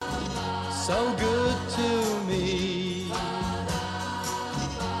so good to me.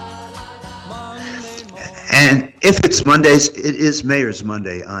 And if it's Mondays, it is Mayor's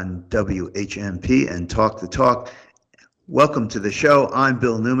Monday on WHMP and Talk the Talk. Welcome to the show. I'm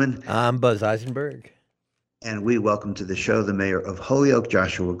Bill Newman. I'm Buzz Eisenberg. And we welcome to the show the Mayor of Holyoke,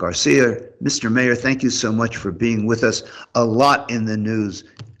 Joshua Garcia. Mr. Mayor, thank you so much for being with us. A lot in the news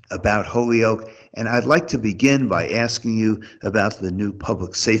about Holyoke. And I'd like to begin by asking you about the new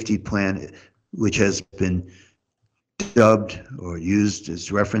public safety plan, which has been dubbed or used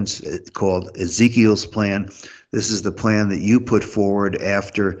as reference, called Ezekiel's plan. This is the plan that you put forward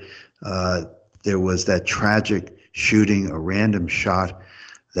after there was that tragic shooting, a random shot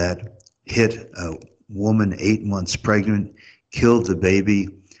that hit a woman 8 months pregnant, killed the baby,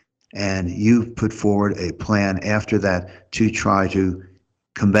 and you put forward a plan after that to try to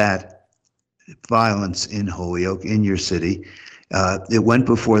combat violence in Holyoke, in your city. It went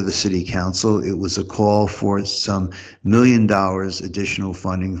before the city council. It was a call for some $1 million additional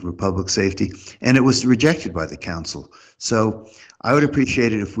funding for public safety, and it was rejected by the council. So I would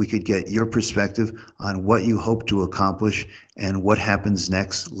appreciate it if we could get your perspective on what you hope to accomplish and what happens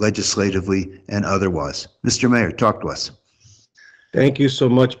next legislatively and otherwise. Mr. Mayor, talk to us. Thank you so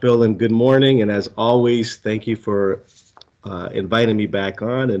much, Bill, and good morning. And as always, thank you for inviting me back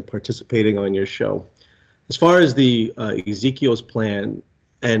on and participating on your show. As far as the Ezekiel's plan,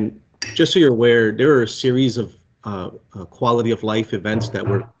 and just so you're aware, there are a series of quality of life events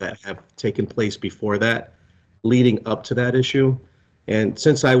that have taken place before that, leading up to that issue. And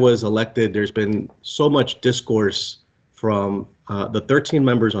since I was elected, there's been so much discourse from the 13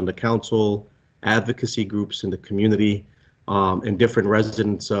 members on the council, advocacy groups in the community, and different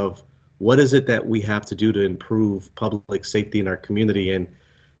residents of what is it that we have to do to improve public safety in our community. And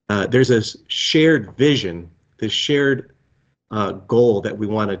there's a shared vision, this shared goal that we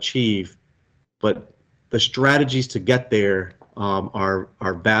want to achieve, but the strategies to get there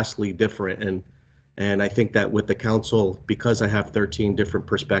are vastly different. And I think that with the council, because I have 13 different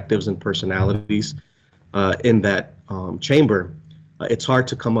perspectives and personalities in that chamber, it's hard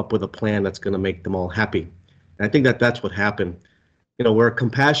to come up with a plan that's going to make them all happy. And I think that that's what happened. You know, we're a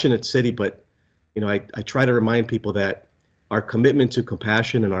compassionate city, but, you know, I try to remind people that our commitment to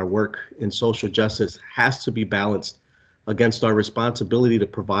compassion and our work in social justice has to be balanced against our responsibility to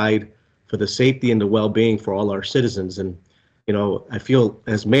provide for the safety and the well-being for all our citizens. And, you know, I feel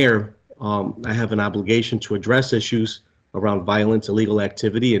as mayor, I have an obligation to address issues around violence, illegal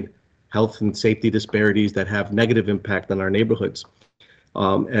activity, and health and safety disparities that have negative impact on our neighborhoods.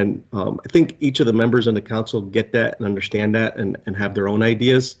 I think each of the members on the council get that and understand that and have their own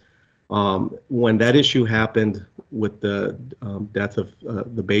ideas. When that issue happened with the death of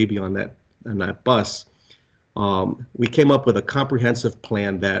the baby on that bus, we came up with a comprehensive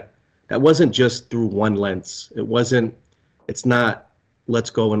plan that wasn't just through one lens. It's not, let's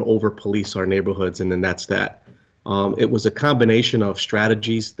go and over police our neighborhoods and then that's that. It was a combination of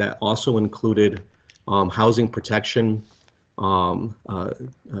strategies that also included housing protection,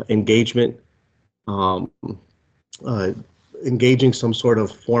 engagement, engaging some sort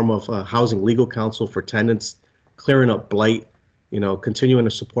of form of housing legal counsel for tenants, clearing up blight, you know, continuing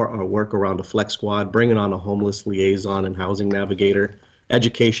to support our work around the Flex Squad, bringing on a homeless liaison and housing navigator,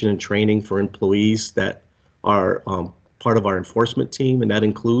 education and training for employees that are part of our enforcement team, and that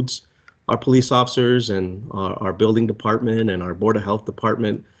includes our police officers and our building department and our Board of Health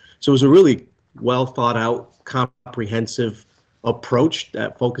department. So it was a really well thought out, comprehensive approach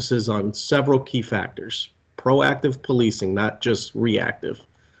that focuses on several key factors: proactive policing, not just reactive,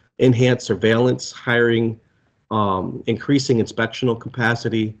 enhanced surveillance, hiring, increasing inspectional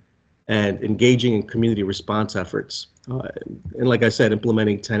capacity, and engaging in community response efforts. And like I said,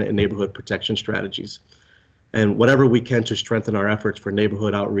 implementing tenant and neighborhood protection strategies. And whatever we can to strengthen our efforts for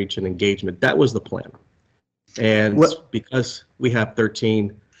neighborhood outreach and engagement. That was the plan. And because we have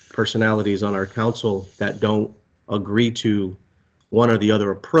 13 personalities on our council that don't agree to one or the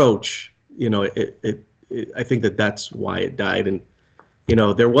other approach, you know, I think that's why it died. And, you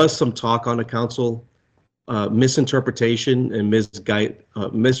know, there was some talk on the council, misinterpretation and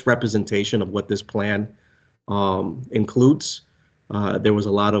misrepresentation of what this plan includes. There was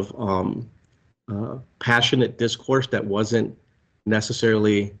a lot of passionate discourse that wasn't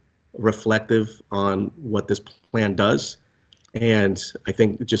necessarily reflective on what this plan does. And I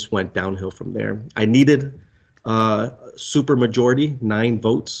think it just went downhill from there. I needed super majority, 9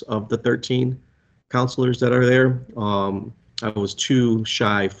 votes of the 13 counselors that are there. I was too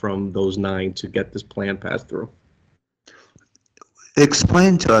shy from those 9 to get this plan passed through.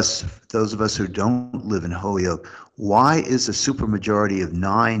 Explain to us, those of us who don't live in Holyoke, why is a supermajority of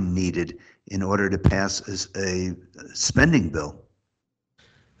 9 needed in order to pass a spending bill?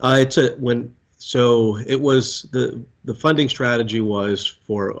 It was the funding strategy was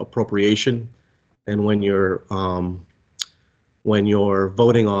for appropriation, and when you're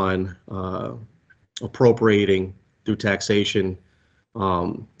voting on appropriating through taxation,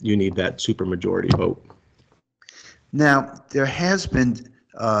 you need that supermajority vote. Now, there has been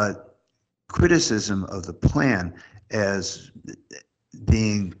criticism of the plan as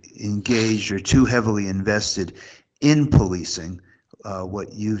being engaged or too heavily invested in policing,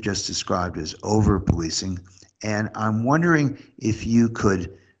 what you've just described as over-policing. And I'm wondering if you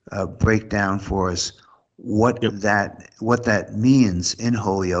could break down for us what that means in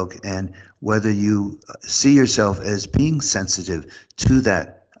Holyoke, and whether you see yourself as being sensitive to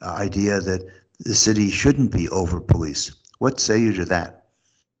that idea that the city shouldn't be over-policed. What say you to that?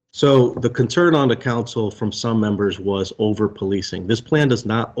 So the concern on the council from some members was over-policing. This plan does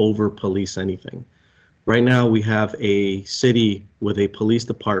not over-police anything. Right now, we have a city with a police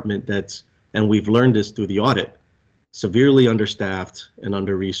department and we've learned this through the audit, severely understaffed and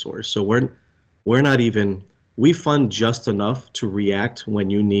under-resourced. So we fund just enough to react when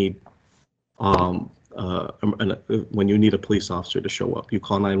you need a police officer to show up. You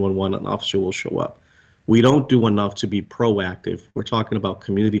call 911, an officer will show up. We don't do enough to be proactive. We're talking about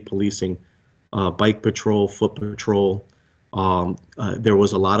community policing, bike patrol, foot patrol. There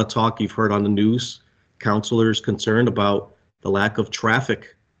was a lot of talk you've heard on the news, counselors concerned about the lack of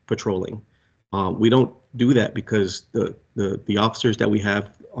traffic patrolling. We don't do that because the officers that we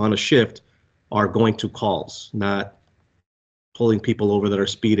have on a shift are going to calls, not pulling people over that are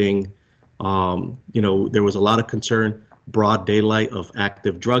speeding. There was a lot of concern, broad daylight, of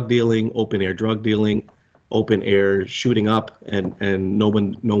active drug dealing, open air drug dealing, open air shooting up, and no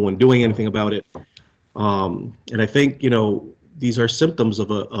one doing anything about it. And I think these are symptoms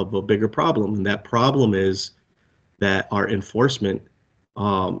of a bigger problem, and that problem is that our enforcement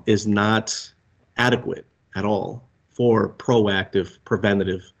is not adequate at all for proactive,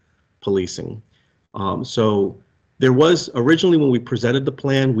 preventative policing. So there was originally, when we presented the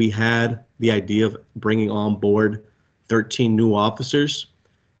plan, we had the idea of bringing on board 13 new officers.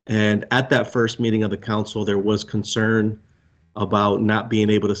 And at that first meeting of the council, there was concern about not being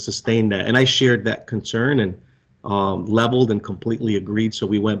able to sustain that. And I shared that concern and leveled and completely agreed. So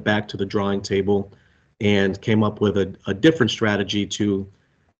we went back to the drawing table and came up with a different strategy to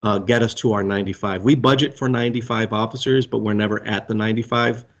get us to our 95. We budget for 95 officers, but we're never at the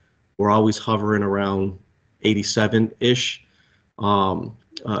 95. We're always hovering around 87-ish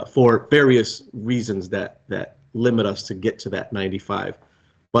for various reasons that limit us to get to that 95.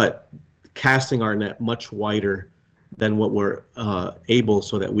 But casting our net much wider than what we're able,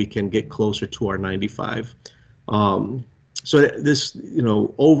 so that we can get closer to our 95. So this,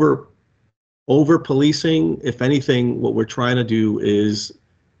 over policing, if anything, what we're trying to do is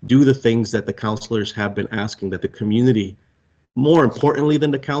do the things that the councilors have been asking, that the community, more importantly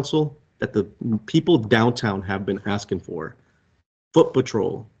than the council, that the people downtown have been asking for: foot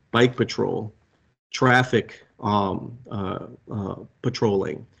patrol, bike patrol, traffic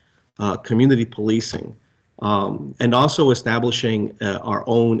patrolling, community policing, and also establishing our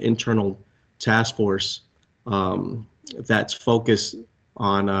own internal task force that's focused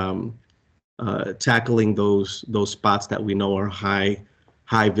on tackling those spots that we know are high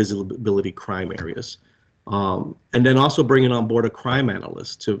visibility crime areas. And then also bringing on board a crime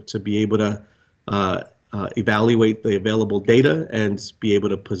analyst to be able to evaluate the available data and be able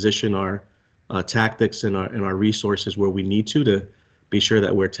to position our tactics and our resources where we need to be sure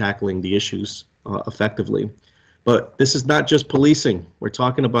that we're tackling the issues effectively. But this is not just policing. We're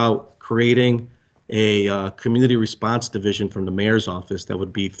talking about creating a community response division from the mayor's office that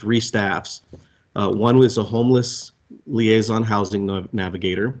would be 3 staffs. One was a homeless liaison housing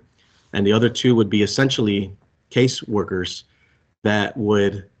navigator, and the other 2 would be essentially case workers that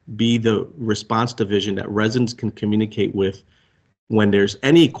would be the response division that residents can communicate with when there's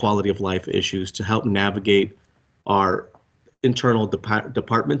any quality of life issues, to help navigate our internal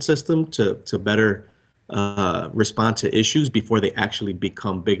department system to better respond to issues before they actually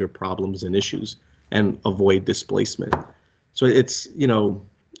become bigger problems and issues, and avoid displacement. So it's,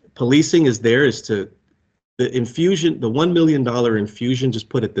 policing is there is to, the infusion, the $1 million infusion, just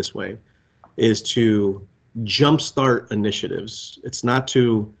put it this way, is to jumpstart initiatives. It's not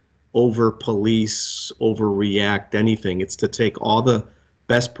to over-police, overreact anything. It's to take all the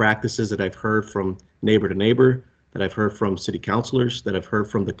best practices that I've heard from neighbor to neighbor, that I've heard from city councilors, that I've heard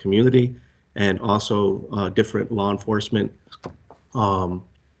from the community, and also different law enforcement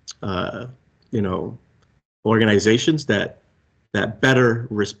organizations that that better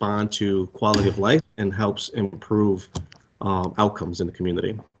respond to quality of life and helps improve outcomes in the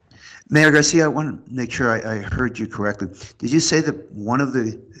community. Mayor Garcia, I want to make sure I heard you correctly. Did you say that one of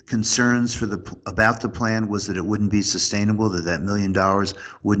the concerns about the plan was that it wouldn't be sustainable, that $1 million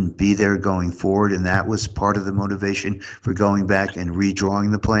wouldn't be there going forward, and that was part of the motivation for going back and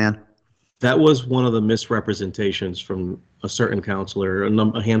redrawing the plan? That was one of the misrepresentations from a certain counselor,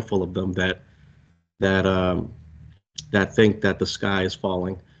 a handful of them that think that the sky is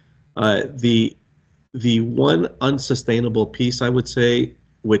falling. The one unsustainable piece, I would say,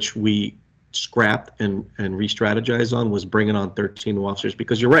 which we scrapped and re-strategized on, was bringing on 13 new officers,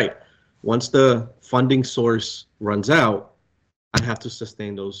 because you're right. Once the funding source runs out, I have to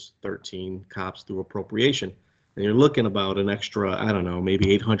sustain those 13 cops through appropriation. And you're looking about an extra, I don't know,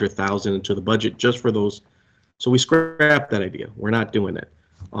 maybe 800,000 into the budget just for those. So we scrapped that idea. We're not doing it.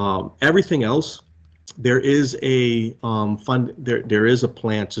 Everything else, there is a there is a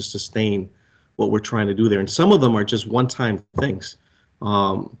plan to sustain what we're trying to do there, and some of them are just one-time things.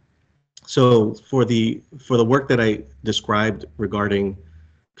 So for the work that I described regarding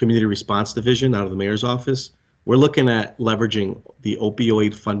community response division out of the mayor's office, we're looking at leveraging the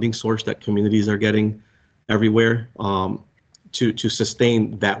opioid funding source that communities are getting everywhere to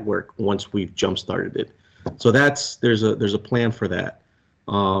sustain that work once we've jump-started it. So there's a plan for that.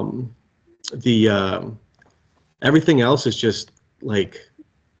 Everything else is just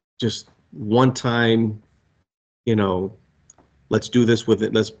one time, let's do this with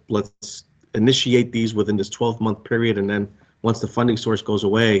it. Let's initiate these within this 12-month period, and then once the funding source goes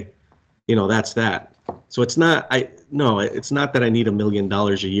away, that's that. So it's not that I need $1 million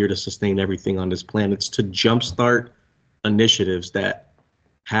a year to sustain everything on this plan. It's to jumpstart initiatives that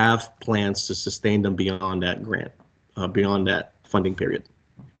have plans to sustain them beyond that grant, beyond that funding period.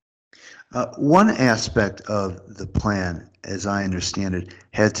 One aspect of the plan, as I understand it,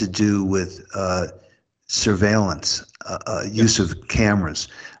 had to do with surveillance, use of cameras,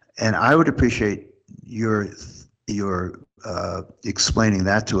 and I would appreciate your explaining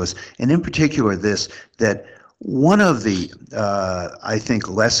that to us, and in particular that one of the I think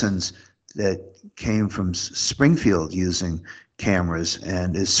lessons that came from Springfield using cameras,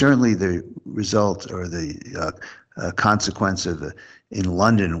 and is certainly the result or the consequence of in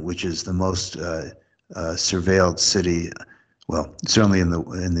London, which is the most surveilled city, well, certainly in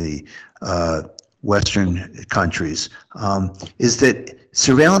the Western countries, is that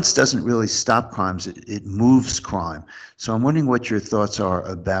surveillance doesn't really stop crimes, it moves crime. So I'm wondering what your thoughts are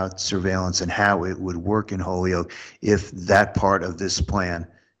about surveillance and how it would work in Holyoke if that part of this plan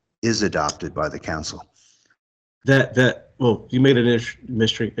is adopted by the council. Well, you made an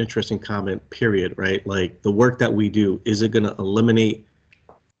interesting comment, period, right? Like, the work that we do, is it going to eliminate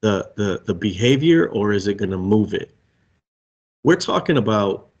the behavior, or is it going to move it? We're talking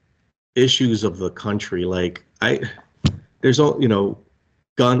about issues of the country. Like, there's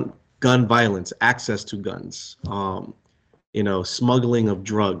gun violence, access to guns, smuggling of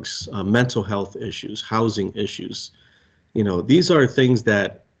drugs, mental health issues, housing issues. These are things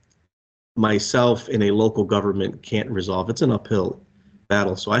that myself in a local government can't resolve. It's an uphill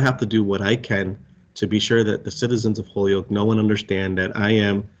battle. So I have to do what I can to be sure that the citizens of Holyoke know and understand that I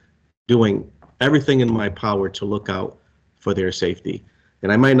am doing everything in my power to look out for their safety.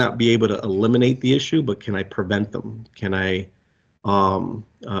 And I might not be able to eliminate the issue, but can I prevent them? Can I can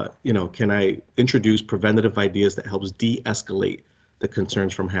I introduce preventative ideas that helps de-escalate the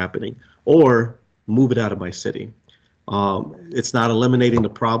concerns from happening, or move it out of my city? It's not eliminating the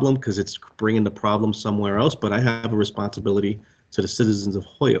problem, because it's bringing the problem somewhere else, but I have a responsibility to the citizens of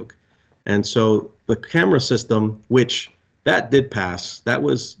Holyoke. And so the camera system, which that did pass, that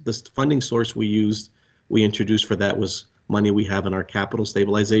was the funding source we introduced for that was money we have in our capital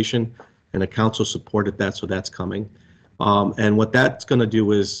stabilization, and the council supported that, so that's coming. And what that's going to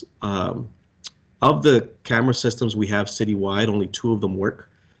do is, of the camera systems we have citywide, only 2 of them work.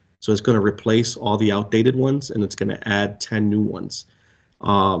 So it's going to replace all the outdated ones, and it's going to add 10 new ones.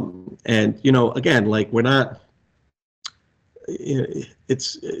 And again, like, we're not.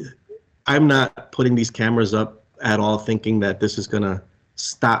 I'm not putting these cameras up at all thinking that this is going to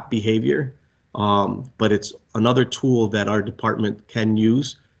stop behavior. But it's another tool that our department can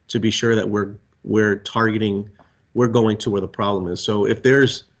use to be sure that we're going to where the problem is. So if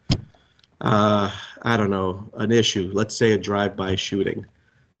there's, I don't know, an issue, let's say a drive-by shooting,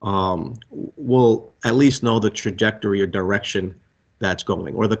 we'll at least know the trajectory or direction that's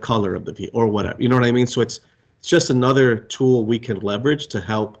going, or the color of the vehicle, or whatever. You know what I mean? So it's just another tool we can leverage to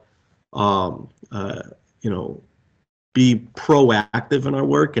help, be proactive in our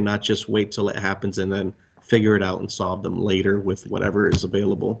work and not just wait till it happens and then figure it out and solve them later with whatever is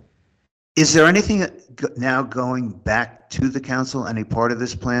available. Is there anything now going back to the council, any part of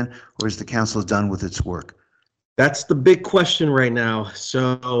this plan, or is the council done with its work? That's the big question right now.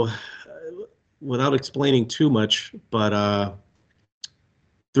 So without explaining too much, but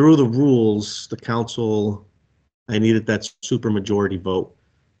through the rules, the council, I needed that supermajority vote,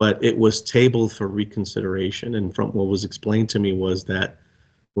 but it was tabled for reconsideration. And from what was explained to me was that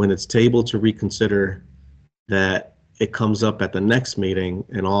when it's tabled to reconsider, that it comes up at the next meeting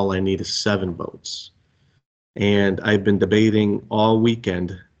and all I need is 7 votes. And I've been debating all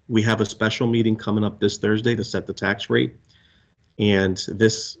weekend. We have a special meeting coming up this Thursday to set the tax rate. And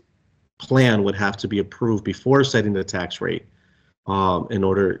this plan would have to be approved before setting the tax rate in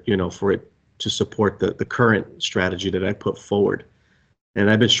order, for it to support the current strategy that I put forward. And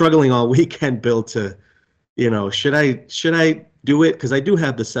I've been struggling all weekend, Bill, to, should I do it? Because I do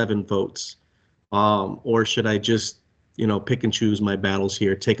have the 7 votes. Or should I just, pick and choose my battles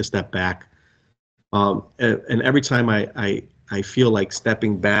here, take a step back? And every time I feel like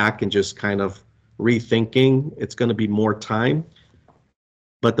stepping back and just kind of rethinking, it's going to be more time.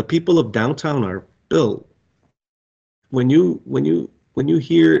 But the people of downtown are, Bill, when you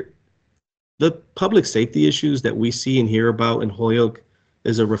hear the public safety issues that we see and hear about in Holyoke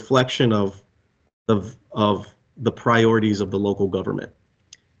is a reflection of the priorities of the local government.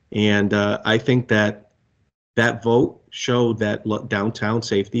 And I think that vote showed that downtown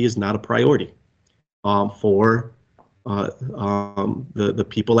safety is not a priority for the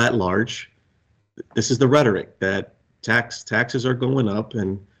people at large. This is the rhetoric that taxes are going up,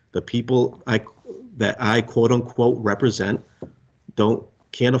 and the people that I quote unquote represent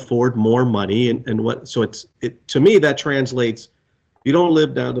can't afford more money, and what. So to me that translates. You don't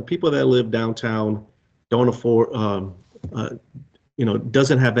live down. The people that live downtown don't afford.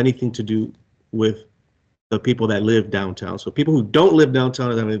 Doesn't have anything to do with the people that live downtown. So people who don't live downtown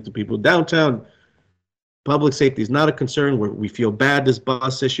have anything to do with people downtown. Public safety is not a concern. We feel bad this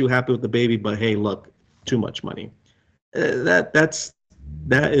bus issue happened with the baby, but hey, look, too much money. That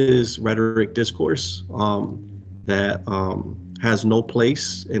is rhetoric discourse that has no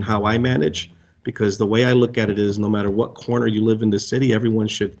place in how I manage, because the way I look at it is no matter what corner you live in the city, everyone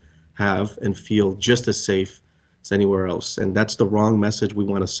should have and feel just as safe as anywhere else. And that's the wrong message we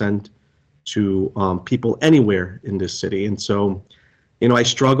want to send to people anywhere in this city. And so, I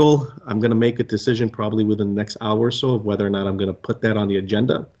struggle. I'm going to make a decision probably within the next hour or so of whether or not I'm going to put that on the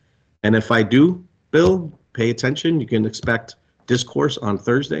agenda. And if I do, Bill, pay attention. You can expect discourse on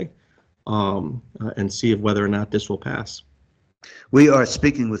Thursday and see whether or not this will pass. We are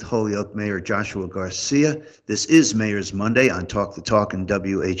speaking with Holyoke Mayor Joshua Garcia. This is Mayor's Monday on Talk the Talk and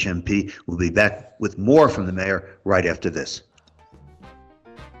WHMP. We'll be back with more from the mayor right after this.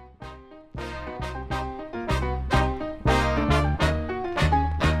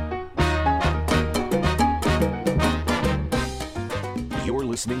 You're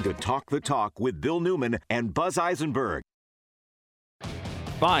listening to Talk the Talk with Bill Newman and Buzz Eisenberg.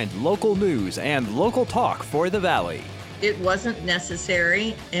 Find local news and local talk for the Valley. It wasn't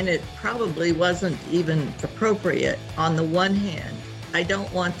necessary, and it probably wasn't even appropriate. On the one hand, I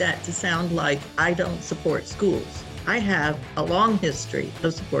don't want that to sound like I don't support schools. I have a long history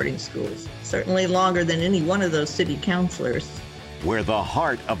of supporting schools, certainly longer than any one of those city councilors. Where the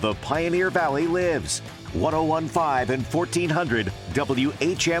heart of the Pioneer Valley lives. 101.5 and 1400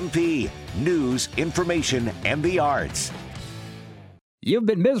 WHMP. News, information, and the arts. You've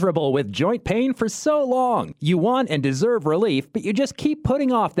been miserable with joint pain for so long. You want and deserve relief, but you just keep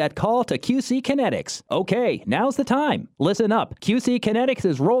putting off that call to QC Kinetics. Okay, now's the time. Listen up. QC Kinetics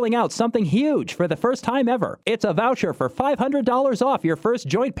is rolling out something huge for the first time ever. It's a voucher for $500 off your first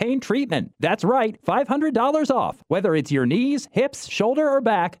joint pain treatment. That's right, $500 off. Whether it's your knees, hips, shoulder, or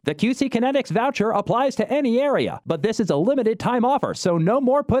back, the QC Kinetics voucher applies to any area. But this is a limited time offer, so no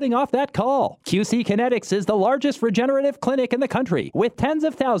more putting off that call. QC Kinetics is the largest regenerative clinic in the country, with tens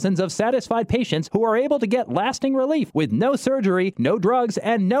of thousands of satisfied patients who are able to get lasting relief with no surgery, no drugs,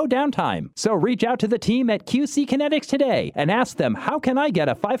 and no downtime. So reach out to the team at QC Kinetics today and ask them, how can I get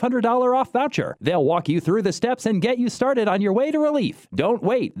a $500 off voucher? They'll walk you through the steps and get you started on your way to relief. Don't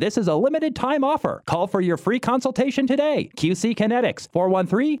wait. This is a limited time offer. Call for your free consultation today. QC Kinetics,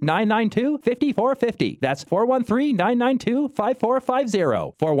 413-992-5450. That's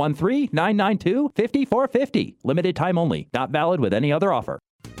 413-992-5450. 413-992-5450. Limited time only. Not valid with any other offer.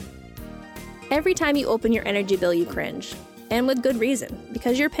 Every time you open your energy bill, you cringe. And with good reason,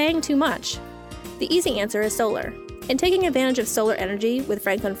 because you're paying too much. The easy answer is solar. And taking advantage of solar energy with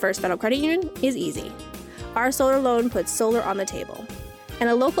Franklin First Federal Credit Union is easy. Our solar loan puts solar on the table. and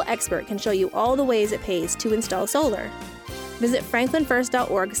a local expert can show you all the ways it pays to install solar. Visit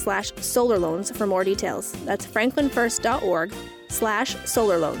franklinfirst.org/solar loans for more details. That's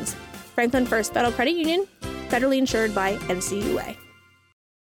franklinfirst.org/solar loans. Franklin First Federal Credit Union, federally insured by NCUA.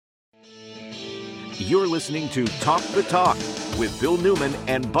 You're listening to Talk the Talk with Bill Newman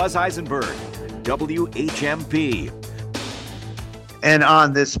and Buzz Eisenberg, WHMP. And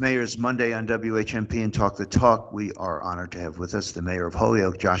on this Mayor's Monday on WHMP and Talk the Talk, we are honored to have with us the Mayor of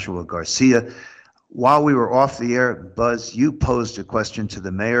Holyoke, Joshua Garcia. While we were off the air, Buzz, you posed a question to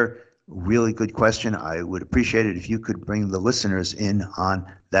the mayor. Really good question. I would appreciate it if you could bring the listeners in on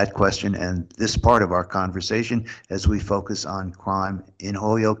that question and this part of our conversation as we focus on crime in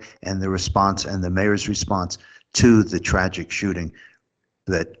Holyoke and the response and the mayor's response to the tragic shooting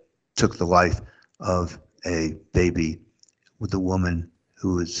that took the life of a baby with a woman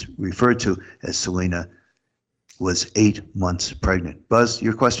who is referred to as Selena, was 8 months pregnant. Buzz,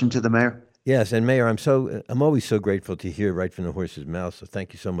 your question to the mayor? Yes, and Mayor, I'm always so grateful to hear right from the horse's mouth. So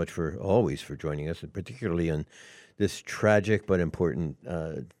thank you so much for joining us, and particularly on this tragic but important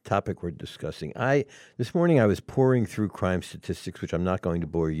topic we're discussing. This morning I was pouring through crime statistics, which I'm not going to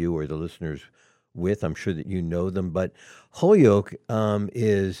bore you or the listeners with. I'm sure that you know them, but Holyoke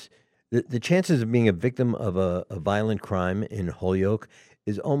is the chances of being a victim of a violent crime in Holyoke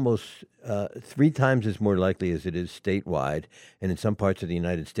is almost 3 times as more likely as it is statewide. And in some parts of the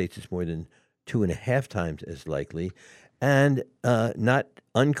United States, it's more than 2.5 times as likely. And not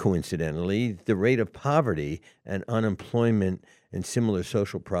uncoincidentally, the rate of poverty and unemployment and similar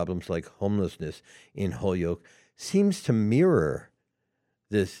social problems like homelessness in Holyoke seems to mirror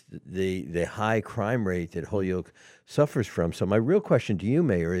the high crime rate that Holyoke suffers from. So my real question to you,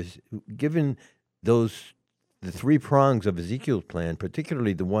 Mayor, is given the 3 prongs of Ezekiel's plan,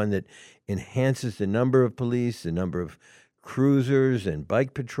 particularly the one that enhances the number of police, the number of cruisers and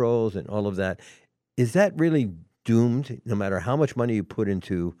bike patrols and all of that, is that really doomed, no matter how much money you put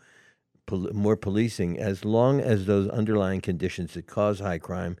into more policing, as long as those underlying conditions that cause high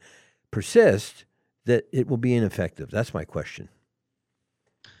crime persist, that it will be ineffective? That's my question.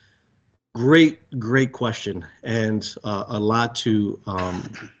 Great question, and a lot to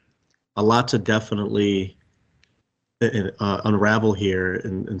definitely unravel here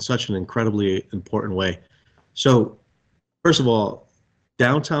in such an incredibly important way. So, first of all,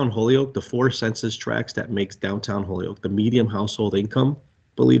 downtown Holyoke, the 4 census tracts that makes downtown Holyoke, the median household income,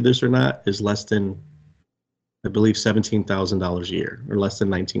 believe this or not, is less than, I believe, $17,000 a year, or less than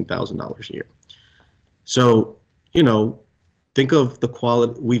 $19,000 a year. So, think of the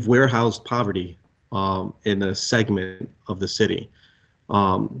quality. We've warehoused poverty in a segment of the city.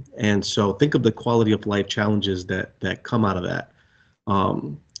 And so think of the quality of life challenges that come out of that.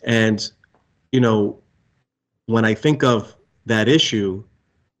 And, when I think of that issue,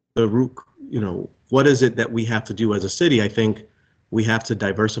 the root, what is it that we have to do as a city? I think we have to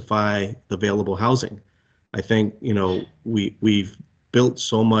diversify the available housing. I think, we've built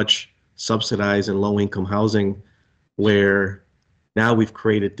so much subsidized and low income housing where now we've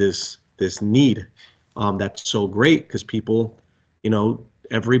created this need that's so great because people,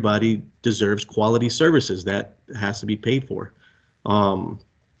 everybody deserves quality services that has to be paid for.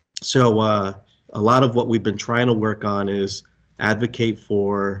 So a lot of what we've been trying to work on is advocate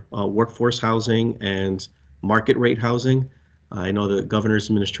for workforce housing and market rate housing. I know the governor's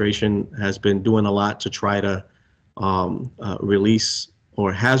administration has been doing a lot to try to release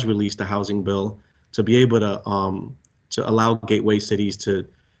or has released a housing bill to be able to allow gateway cities to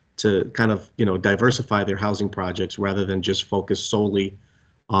kind of diversify their housing projects rather than just focus solely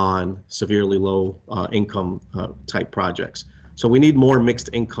on severely low income type projects. So we need more mixed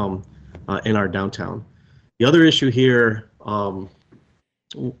income in our downtown. The other issue here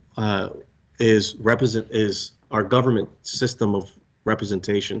is our government system of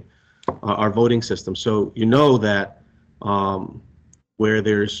representation, our voting system. So that where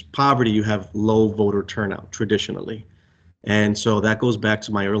there's poverty, you have low voter turnout traditionally. And so that goes back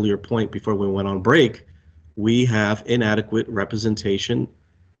to my earlier point before we went on break. We have inadequate representation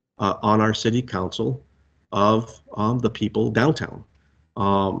on our city council of the people downtown.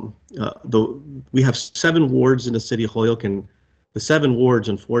 We have 7 wards in the city of Holyoke, and the 7 wards,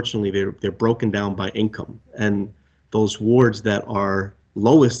 unfortunately, they're broken down by income. And those wards that are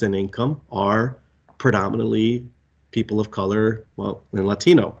lowest in income are predominantly people of color, and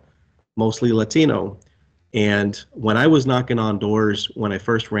Latino, mostly Latino. And when I was knocking on doors when I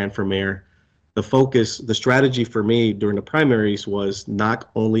first ran for mayor, the strategy for me during the primaries was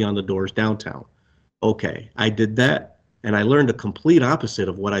knock only on the doors downtown. Okay, I did that, and I learned a complete opposite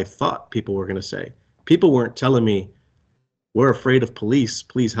of what I thought people were going to say. People weren't telling me, we're afraid of police,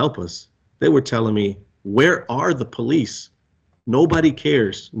 please help us. They were telling me, where are the police? Nobody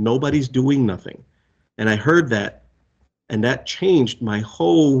cares. Nobody's doing nothing. And I heard that, and that changed my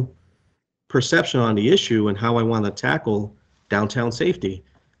whole perception on the issue and how I want to tackle downtown safety.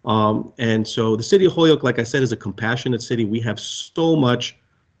 And so the city of Holyoke, like I said, is a compassionate city. We have so much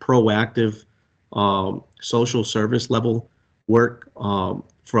proactive social service level work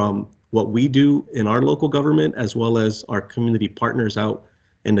from what we do in our local government, as well as our community partners out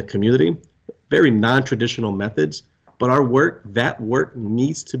in the community. Very non-traditional methods, but that work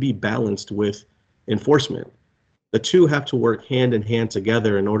needs to be balanced with enforcement. The two have to work hand in hand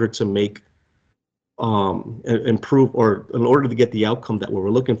together in order to make improve, or in order to get the outcome that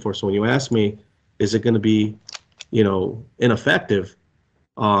we're looking for. So when you ask me, is it going to be, ineffective?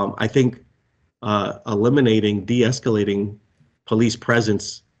 I think eliminating, de-escalating police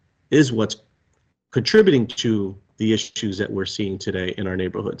presence is what's contributing to the issues that we're seeing today in our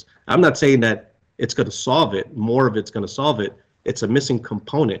neighborhoods. I'm not saying that it's going to solve it. More of it's going to solve it. It's a missing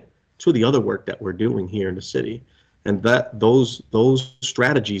component to the other work that we're doing here in the city. And that those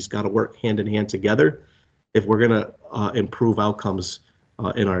strategies got to work hand in hand together if we're going to improve outcomes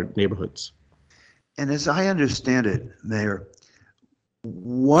in our neighborhoods. And as I understand it, Mayor,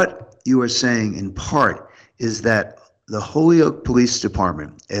 what you are saying in part is that the Holyoke Police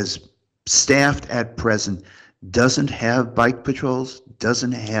Department, as staffed at present, doesn't have bike patrols,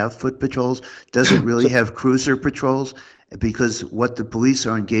 doesn't have foot patrols, doesn't really have cruiser patrols, because what the police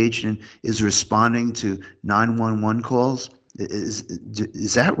are engaged in is responding to 911 calls.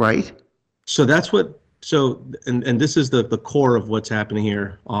 Is that right? So that's what, and this is the core of what's happening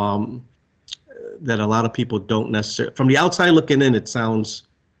here, that a lot of people don't necessarily, from the outside looking in, it sounds,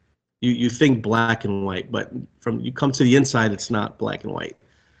 you think black and white, but you come to the inside, it's not black and white.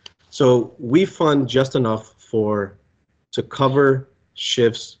 So we fund just enough to cover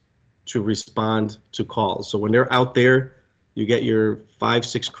shifts to respond to calls. So when they're out there, you get your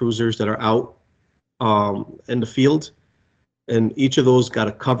 5-6 cruisers that are out in the field, and each of those got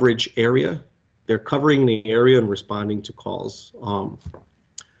a coverage area. They're covering the area and responding to calls.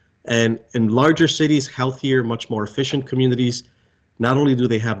 And in larger cities, healthier, much more efficient communities, not only do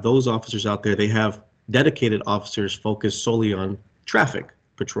they have those officers out there, they have dedicated officers focused solely on traffic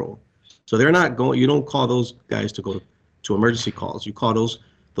patrol. So they're not going, you don't call those guys to go to emergency calls. You call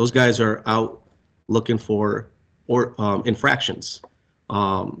those guys are out looking for infractions.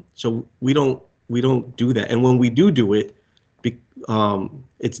 So we don't do that. And when we do it,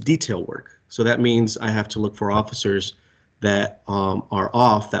 it's detail work. So that means I have to look for officers that are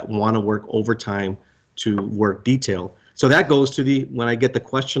off, that want to work overtime to work detail. So that goes to when I get the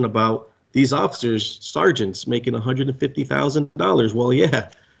question about these officers, sergeants making $150,000. Well, yeah,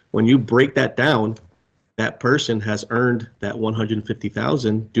 when you break that down, that person has earned that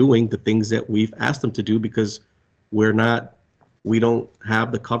 $150,000 doing the things that we've asked them to do, because we don't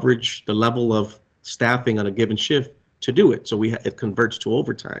have the coverage, the level of staffing on a given shift to do it. So it converts to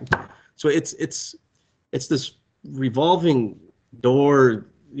overtime. So it's this revolving door,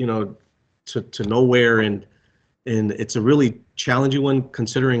 to nowhere, and it's a really challenging one,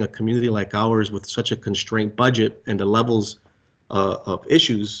 considering a community like ours with such a constrained budget and the levels of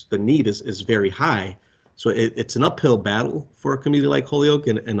issues. The need is very high. So it's an uphill battle for a community like Holyoke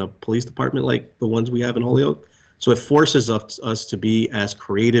and a police department like the ones we have in Holyoke. So it forces us to be as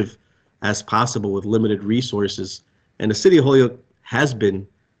creative as possible with limited resources. And the city of Holyoke has been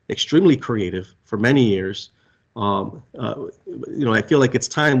extremely creative for many years. I feel like it's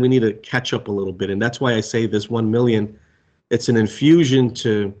time we need to catch up a little bit. And that's why I say this 1 million, it's an infusion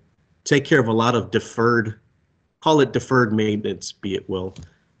to take care of a lot of call it deferred maintenance, be it will.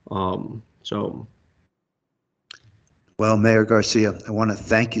 Well, Mayor Garcia, I want to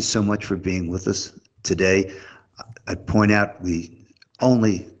thank you so much for being with us today. I'd point out we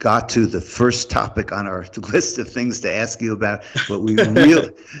only got to the first topic on our list of things to ask you about, but we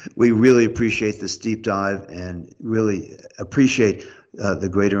really appreciate this deep dive and really appreciate the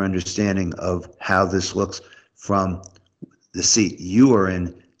greater understanding of how this looks from the seat you are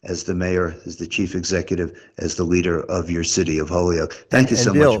in as the mayor, as the chief executive, as the leader of your city of Holyoke. Thank you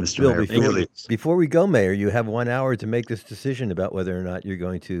so much, Mr. Mayor. Before we go, Mayor, you have 1 hour to make this decision about whether or not you're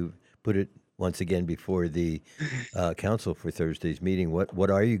going to put it once again before the council for Thursday's meeting.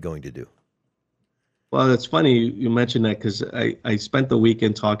 What are you going to do? Well, it's funny you mentioned that, because I spent the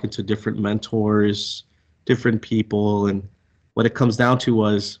weekend talking to different mentors, different people, and what it comes down to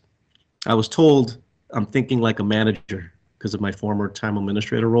was I was told I'm thinking like a manager because of my former time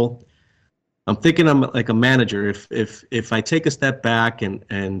administrator role. I'm thinking I'm like a manager. If I take a step back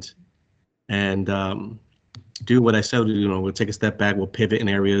and do what I said, we'll take a step back, we'll pivot in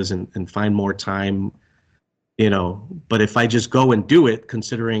areas and find more time, but if I just go and do it,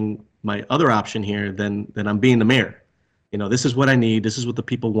 considering my other option here, then I'm being the mayor. This is what I need, this is what the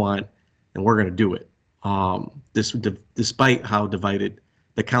people want, and we're going to do it. Despite how divided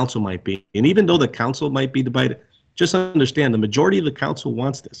the council might be. And even though the council might be divided, just understand the majority of the council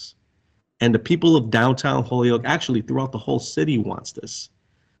wants this. And the people of downtown Holyoke, actually throughout the whole city, wants this.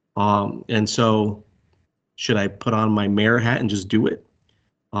 And so should I put on my mayor hat and just do it?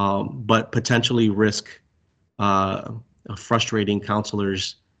 But potentially risk frustrating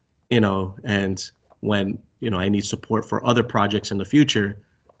councilors, and when, I need support for other projects in the future,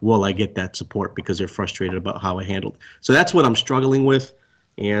 will I get that support because they're frustrated about how I handled? So that's what I'm struggling with.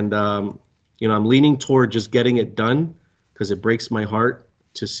 And, I'm leaning toward just getting it done because it breaks my heart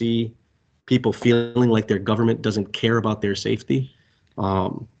to see people feeling like their government doesn't care about their safety.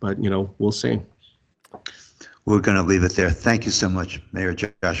 But, we'll see. We're going to leave it there. Thank you so much, Mayor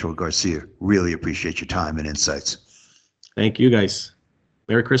Joshua Garcia. Really appreciate your time and insights. Thank you, guys.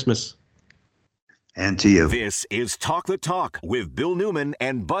 Merry Christmas. And to you. This is Talk the Talk with Bill Newman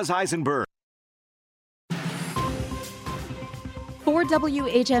and Buzz Eisenberg. For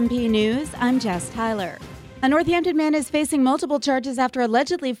WHMP News, I'm Jess Tyler. A Northampton man is facing multiple charges after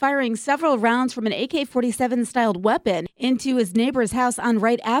allegedly firing several rounds from an AK-47 styled weapon into his neighbor's house on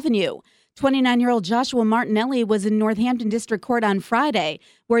Wright Avenue. 29-year-old Joshua Martinelli was in Northampton District Court on Friday,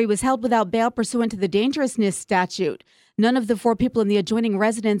 where he was held without bail pursuant to the dangerousness statute. None of the 4 people in the adjoining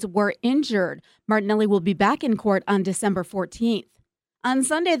residence were injured. Martinelli will be back in court on December 14th. On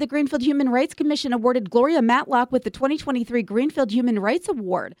Sunday, the Greenfield Human Rights Commission awarded Gloria Matlock with the 2023 Greenfield Human Rights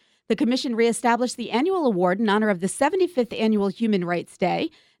Award. The commission reestablished the annual award in honor of the 75th Annual Human Rights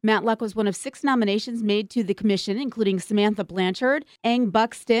Day. Matlock was one of 6 nominations made to the commission, including Samantha Blanchard, Ang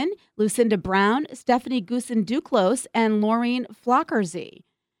Buxton, Lucinda Brown, Stephanie Goosen-Duclos, and Laureen Flockersy.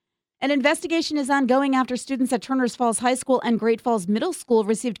 An investigation is ongoing after students at Turners Falls High School and Great Falls Middle School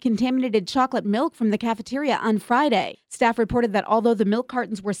received contaminated chocolate milk from the cafeteria on Friday. Staff reported that although the milk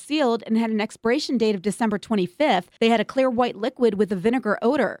cartons were sealed and had an expiration date of December 25th, they had a clear white liquid with a vinegar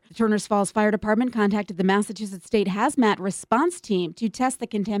odor. The Turners Falls Fire Department contacted the Massachusetts State Hazmat Response Team to test the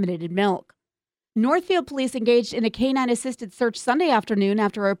contaminated milk. Northfield police engaged in a canine-assisted search Sunday afternoon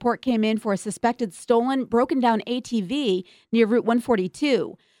after a report came in for a suspected stolen, broken-down ATV near Route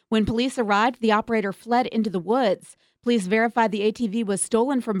 142. When police arrived, the operator fled into the woods. Police verified the ATV was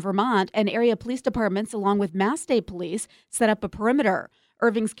stolen from Vermont, and area police departments, along with Mass State Police, set up a perimeter.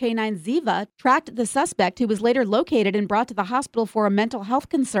 Irving's K-9 Ziva tracked the suspect, who was later located and brought to the hospital for a mental health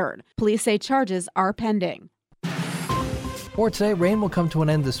concern. Police say charges are pending. For today, rain will come to an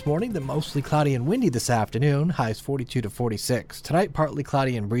end this morning, then mostly cloudy and windy this afternoon, highs 42 to 46. Tonight, partly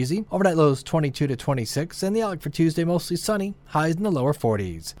cloudy and breezy, overnight lows 22 to 26, and the outlook for Tuesday mostly sunny, highs in the lower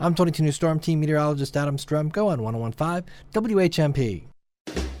 40s. I'm 22 News Storm Team meteorologist Adam Stremko on 101.5 WHMP.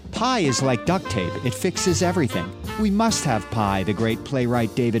 Pie is like duct tape. It fixes everything. We must have pie, the great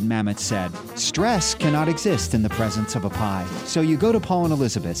playwright David Mamet said. Stress cannot exist in the presence of a pie. So you go to Paul and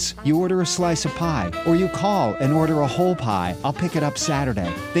Elizabeth's, you order a slice of pie, or you call and order a whole pie. I'll pick it up Saturday.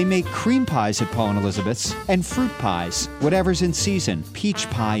 They make cream pies at Paul and Elizabeth's and fruit pies, whatever's in season. Peach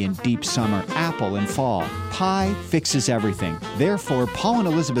pie in deep summer, apple in fall. Pie fixes everything. Therefore, Paul and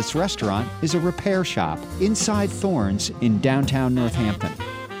Elizabeth's restaurant is a repair shop inside Thorns in downtown Northampton.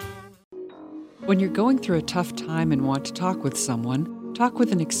 When you're going through a tough time and want to talk with someone, talk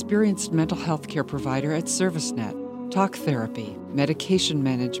with an experienced mental health care provider at ServiceNet. Talk therapy, medication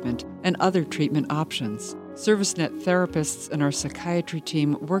management, and other treatment options. ServiceNet therapists and our psychiatry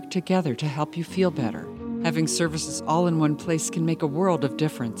team work together to help you feel better. Having services all in one place can make a world of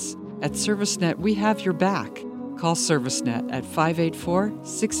difference. At ServiceNet, we have your back. Call ServiceNet at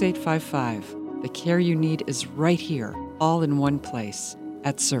 584-6855. The care you need is right here, all in one place,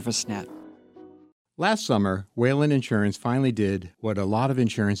 at ServiceNet. Last summer, Wayland Insurance finally did what a lot of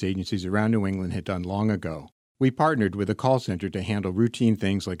insurance agencies around New England had done long ago. We partnered with a call center to handle routine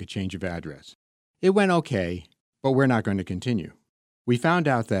things like a change of address. It went okay, but we're not going to continue. We found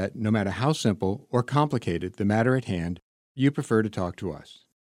out that no matter how simple or complicated the matter at hand, you prefer to talk to us.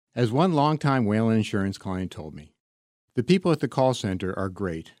 As one longtime Wayland Insurance client told me, the people at the call center are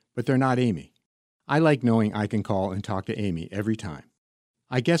great, but they're not Amy. I like knowing I can call and talk to Amy every time.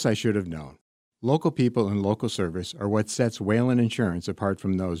 I guess I should have known. Local people and local service are what sets Wayland Insurance apart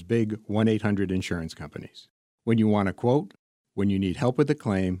from those big 1-800 insurance companies. When you want a quote, when you need help with a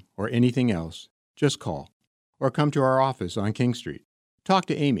claim, or anything else, just call. Or come to our office on King Street. Talk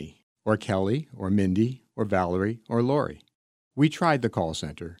to Amy, or Kelly, or Mindy, or Valerie, or Laurie. We tried the call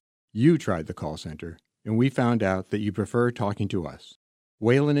center. You tried the call center. and we found out that you prefer talking to us.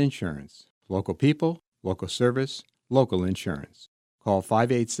 Whalen Insurance. Local people, local service, local insurance. Call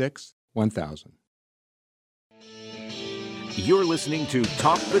 586-1000. You're listening to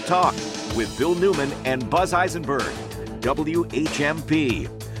Talk the Talk with Bill Newman and Buzz Eisenberg, WHMP.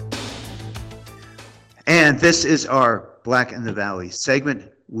 And this is our Black in the Valley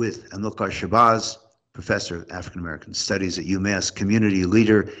segment with Amilcar Shabazz, professor of African American Studies at UMass, community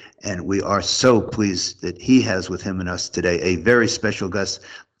leader, and we are so pleased that he has with him and us today a very special guest.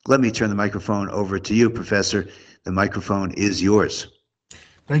 Let me turn the microphone over to you, Professor. The microphone is yours.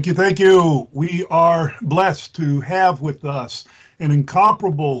 Thank you, thank you. We are blessed to have with us an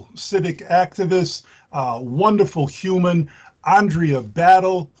incomparable civic activist, wonderful human, Andrea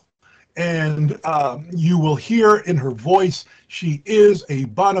Battle. And you will hear in her voice, she is a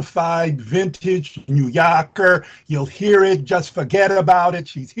bona fide vintage New Yorker. You'll hear it, just forget about it.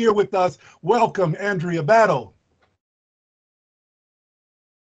 She's here with us. Welcome, Andrea Battle.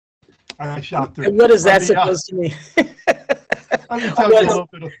 I shocked her. And what is that supposed to mean? Let me tell you a little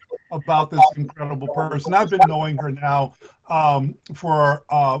bit about this incredible person. I've been knowing her now for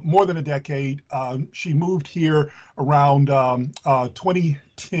more than a decade. She moved here around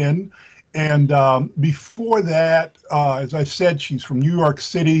 2010. And before that, as I said, she's from New York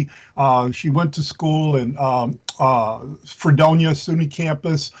City. She went to school in Fredonia SUNY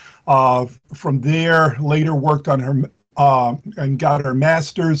campus. From there, later worked on her and got her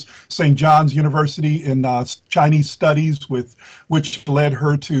master's, St. John's University in Chinese studies, which led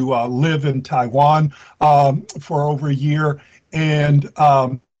her to live in Taiwan for over a year, and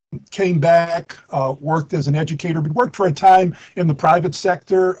came back, worked as an educator, but worked for a time in the private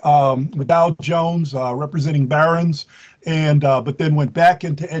sector with Dow Jones, representing Barron's, and but then went back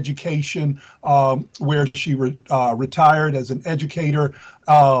into education, where she retired as an educator,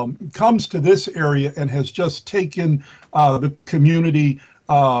 comes to this area and has just taken the community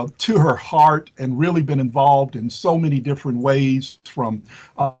to her heart and really been involved in so many different ways, from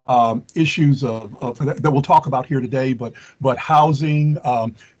issues that we'll talk about here today, but housing,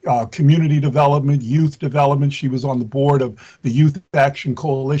 community development, youth development. She was on the board of the Youth Action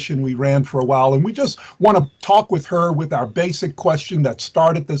Coalition we ran for a while, and we just want to talk with her with our basic question that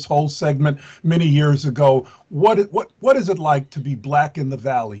started this whole segment many years ago. What is it like to be Black in the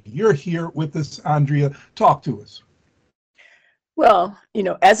Valley? You're here with us, Andrea. Talk to us. Well,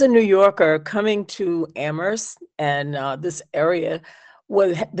 as a New Yorker coming to Amherst and this area,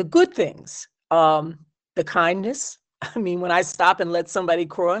 was the good things, the kindness. I mean, when I stop and let somebody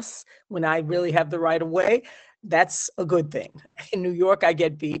cross, when I really have the right of way, that's a good thing. In New York, I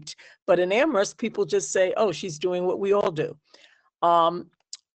get beeped, but in Amherst, people just say, oh, she's doing what we all do.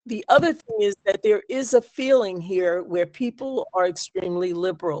 The other thing is that there is a feeling here where people are extremely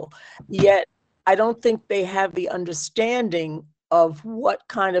liberal, yet I don't think they have the understanding of what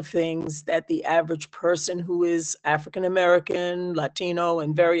kind of things that the average person who is African American, Latino,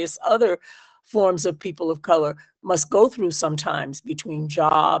 and various other forms of people of color must go through sometimes, between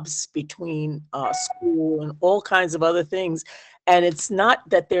jobs, between school, and all kinds of other things. And it's not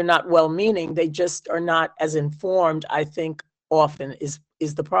that they're not well-meaning, they just are not as informed, I think, often is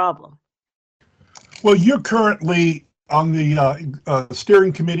the problem. Well, you're currently on the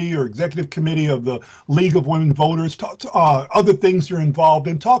steering committee or executive committee of the League of Women Voters. Talk to other things you're involved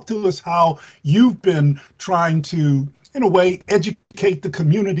in. Talk to us how you've been trying to, in a way, educate the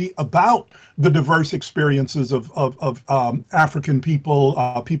community about the diverse experiences of African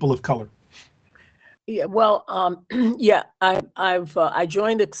people, people of color. Yeah, well, yeah, I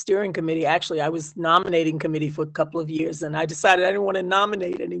joined the steering committee. Actually, I was nominating committee for a couple of years, and I decided I didn't want to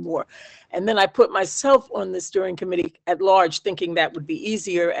nominate anymore. And then I put myself on the steering committee at large, thinking that would be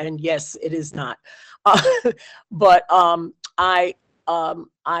easier. And yes, it is not. But I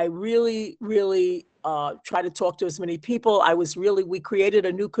really try to talk to as many people. We created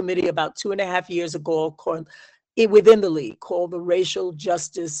a new committee about 2.5 years ago within the league called the Racial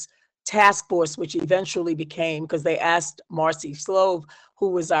Justice Task Force, which eventually became, because they asked Marcy Slove, who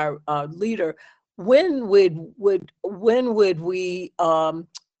was our leader, when would we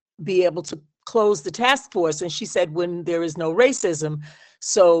be able to close the task force? And she said, when there is no racism.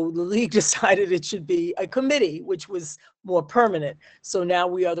 So the league decided it should be a committee, which was more permanent. So now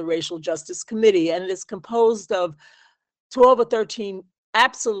we are the Racial Justice Committee, and it is composed of 12 or 13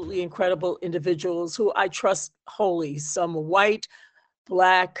 absolutely incredible individuals who I trust wholly. Some are white,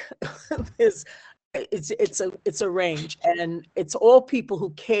 Black, it's a range, and it's all people who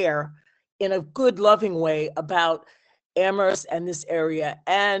care in a good, loving way about Amherst and this area,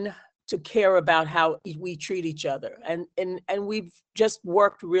 and to care about how we treat each other. And we've just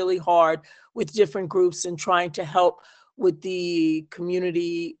worked really hard with different groups and trying to help with the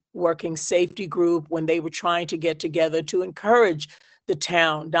community working safety group when they were trying to get together to encourage the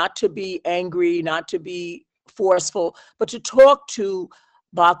town not to be angry, not to be forceful, but to talk to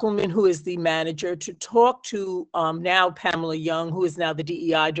Bockelman, who is the manager, to talk to now Pamela Young, who is now the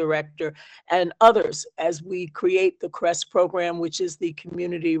DEI director, and others as we create the CRESS program, which is the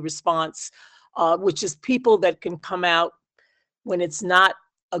community response, which is people that can come out when it's not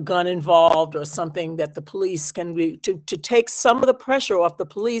a gun involved or something that the police can be, to take some of the pressure off the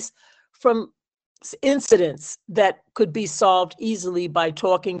police from incidents that could be solved easily by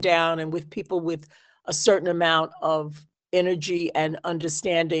talking down and with people with a certain amount of energy and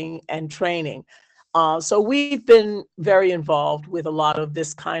understanding and training. So we've been very involved with a lot of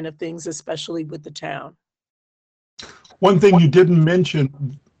this kind of things, especially with the town. One thing you didn't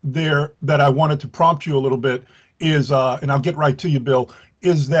mention there that I wanted to prompt you a little bit is, and I'll get right to you, Bill,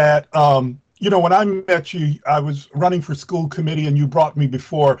 is that, you know, when I met you, I was running for school committee and you brought me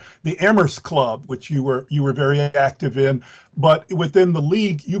before the Amherst Club, which you were very active in. But within the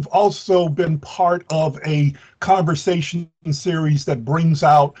league, you've also been part of a conversation series that brings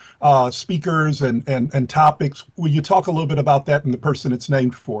out speakers and topics. Will you talk a little bit about that and the person it's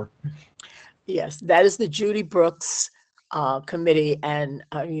named for? Yes, that is the Judy Brooks committee, and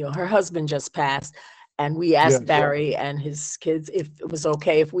you know, her husband just passed. And we asked Barry and his kids if it was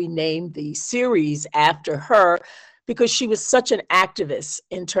okay if we named the series after her, because she was such an activist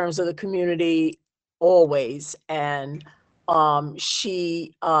in terms of the community always. And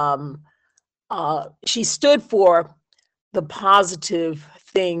she stood for the positive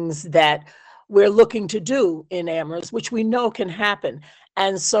things that we're looking to do in Amherst, which we know can happen.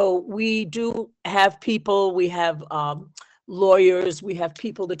 And so we do have people, we have lawyers, we have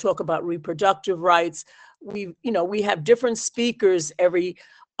people to talk about reproductive rights. We have different speakers every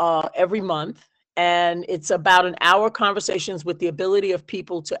month, and it's about an hour conversations with the ability of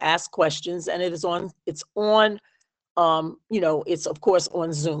people to ask questions. And it's of course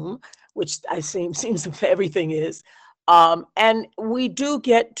on Zoom, which seems everything is. And we do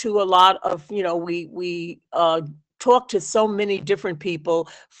get to a lot of, we talk to so many different people,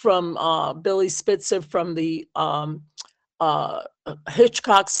 from Billy Spitzer from the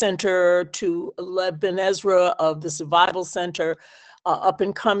Hitchcock Center to Leben Ezra of the Survival Center. Up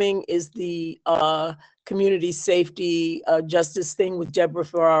and coming is the community safety justice thing with Deborah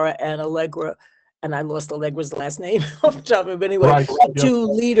Ferrara and Allegra, and I lost Allegra's last name off the top of it, but anyway, right. Two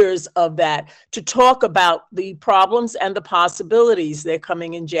leaders of that to talk about the problems and the possibilities. They're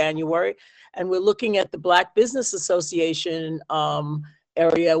coming in January, and we're looking at the Black Business Association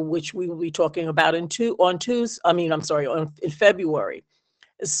area, which we will be talking about in February.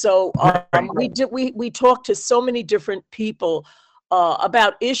 So we talked to so many different people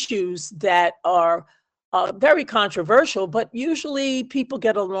about issues that are very controversial, but usually people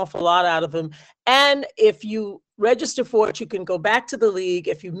get an awful lot out of them. And if you register for it, you can go back to the league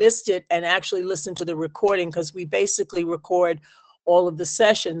if you missed it and actually listen to the recording, because we basically record all of the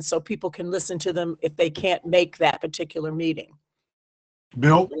sessions so people can listen to them if they can't make that particular meeting.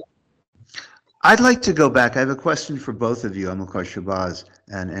 Bill? I'd like to go back. I have a question for both of you, Amilcar Shabazz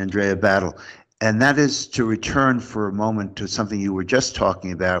and Andrea Battle, and that is to return for a moment to something you were just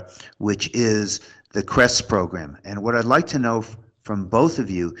talking about, which is the CRESS program. And what I'd like to know from both of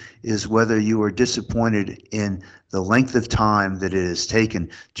you is whether you are disappointed in the length of time that it has taken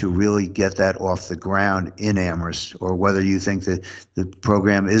to really get that off the ground in Amherst, or whether you think that the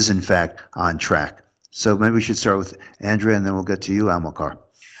program is in fact on track. So maybe we should start with Andrea, and then we'll get to you, Amilcar.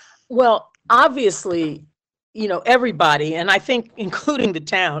 Well, obviously, everybody, and I think including the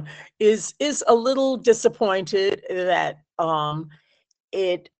town, is a little disappointed that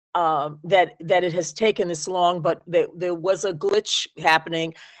it has taken this long. But there was a glitch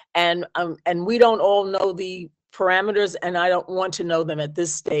happening, and we don't all know the parameters, and I don't want to know them at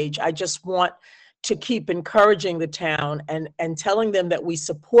this stage. I just want to keep encouraging the town and telling them that we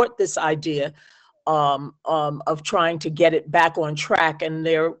support this idea of trying to get it back on track, and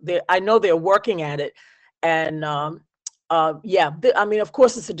I know they're working at it. And of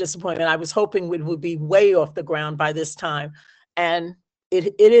course it's a disappointment. I was hoping it would be way off the ground by this time, and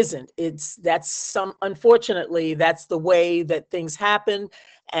it isn't. Unfortunately, that's the way that things happen.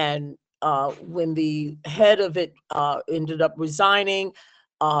 And when the head of it ended up resigning,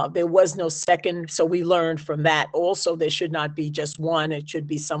 there was no second, so we learned from that. Also, there should not be just one, it should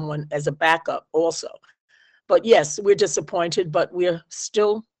be someone as a backup also. But yes, we're disappointed, but we're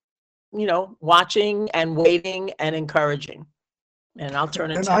still, watching and waiting and encouraging. And I'll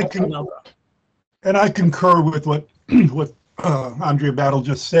turn it And to Amilcar. And I concur with what Andrea Battle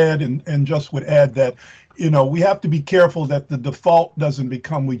just said, and just would add that, we have to be careful that the default doesn't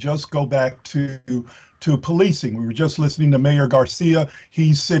become we just go back to policing. We were just listening to Mayor Garcia.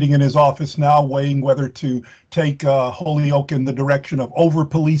 He's sitting in his office now weighing whether to take Holyoke in the direction of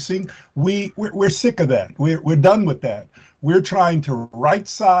over-policing. We're sick of that. We're done with that. We're trying to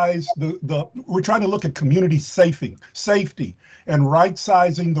right-size we're trying to look at community safety and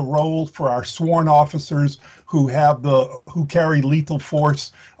right-sizing the role for our sworn officers who carry lethal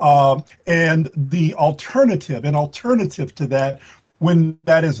force, and the alternative to that, when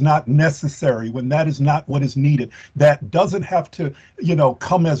that is not necessary, when that is not what is needed, that doesn't have to,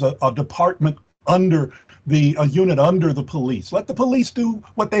 come as a department under a unit under the police. Let the police do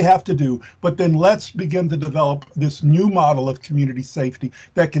what they have to do, but then let's begin to develop this new model of community safety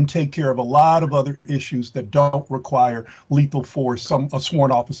that can take care of a lot of other issues that don't require lethal force, a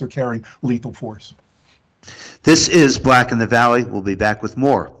sworn officer carrying lethal force. This is Black in the Valley. We'll be back with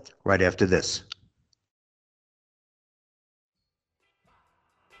more right after this.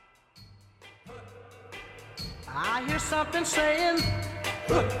 I hear something saying,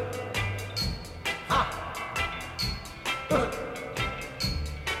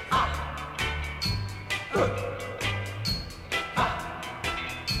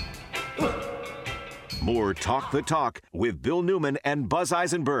 More Talk the Talk with Bill Newman and Buzz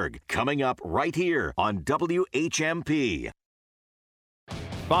Eisenberg coming up right here on WHMP.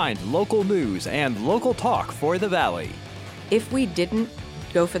 Find local news and local talk for the Valley. If we didn't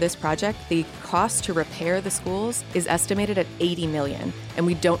go for this project, the cost to repair the schools is estimated at $80 million, and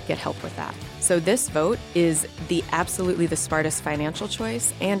we don't get help with that. So this vote is absolutely the smartest financial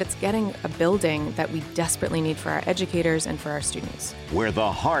choice, and it's getting a building that we desperately need for our educators and for our students. Where the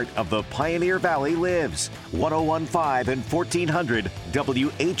heart of the Pioneer Valley lives. 1015 and 1400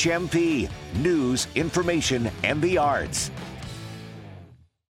 WHMP. News, information, and the arts.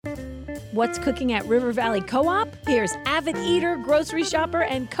 What's cooking at River Valley Co-op? Here's avid eater, grocery shopper,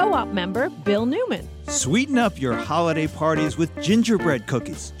 and co-op member Bill Newman. Sweeten up your holiday parties with gingerbread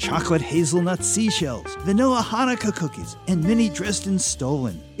cookies, chocolate hazelnut seashells, vanilla Hanukkah cookies, and mini Dresden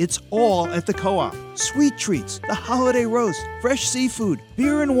Stollen. It's all at the Co-op. Sweet treats, the holiday roast, fresh seafood,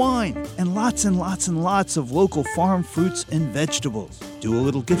 beer and wine, and lots of local farm fruits and vegetables. Do a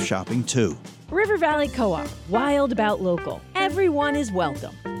little gift shopping too. River Valley Co-op, wild about local. Everyone is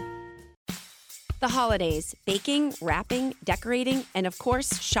welcome. The holidays, baking, wrapping, decorating, and of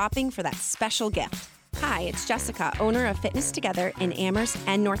course, shopping for that special gift. Hi, it's Jessica, owner of Fitness Together in Amherst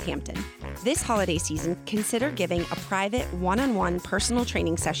and Northampton. This holiday season, consider giving a private one-on-one personal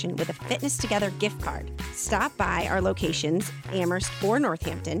training session with a Fitness Together gift card. Stop by our locations, Amherst or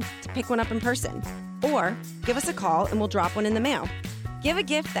Northampton, to pick one up in person. Or give us a call and we'll drop one in the mail. Give a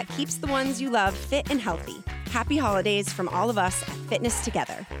gift that keeps the ones you love fit and healthy. Happy holidays from all of us at Fitness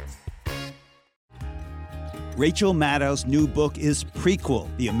Together. Rachel Maddow's new book is Prequel,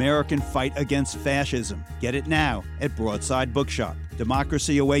 The American Fight Against Fascism. Get it now at Broadside Bookshop.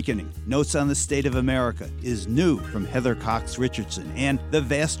 Democracy Awakening, Notes on the State of America is new from Heather Cox Richardson, and The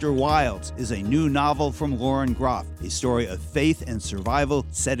Vaster Wilds is a new novel from Lauren Groff, a story of faith and survival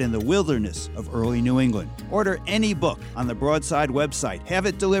set in the wilderness of early New England. Order any book on the Broadside website, have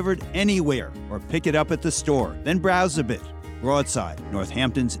it delivered anywhere, or pick it up at the store, then browse a bit. Broadside,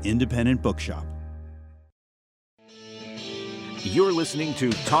 Northampton's independent bookshop. You're listening to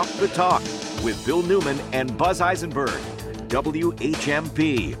Talk the Talk with Bill Newman and Buzz Eisenberg,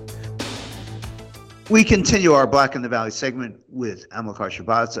 WHMP. We continue our Black in the Valley segment with Amilcar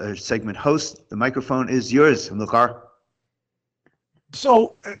Shabazz, our segment host. The microphone is yours, Amilcar.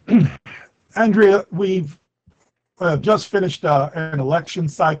 So, Andrea, we've just finished an election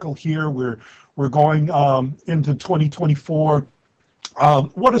cycle here. We're going into 2024.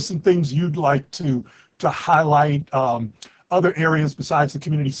 What are some things you'd like to highlight? Other areas besides the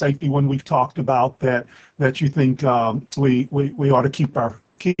community safety one we've talked about that you think we ought to keep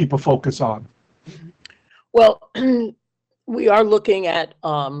a focus on? Well, we are looking at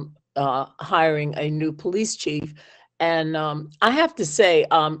hiring a new police chief, and I have to say,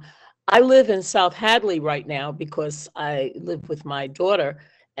 I live in South Hadley right now because I live with my daughter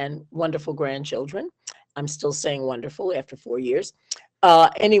and wonderful grandchildren. I'm still saying wonderful after 4 years.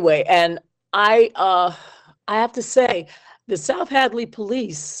 Anyway, and I have to say, the South Hadley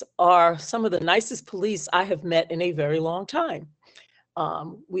police are some of the nicest police I have met in a very long time.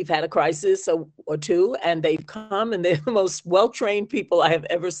 We've had a crisis or two, and they've come, and they're the most well-trained people I have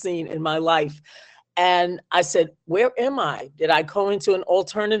ever seen in my life. And I said, where am I? Did I go into an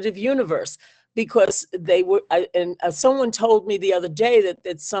alternative universe? because someone told me the other day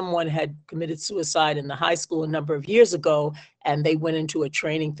that someone had committed suicide in the high school a number of years ago, and they went into a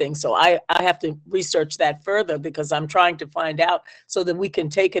training thing. So I have to research that further, because I'm trying to find out so that we can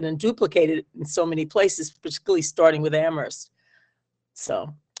take it and duplicate it in so many places, particularly starting with Amherst.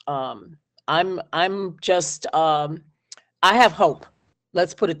 So I'm just, I have hope.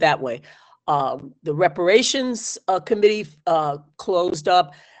 Let's put it that way. The reparations committee closed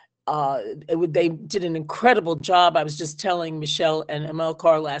up. They did an incredible job. I was just telling Michelle and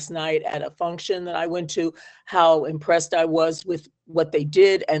Amilcar last night at a function that I went to how impressed I was with what they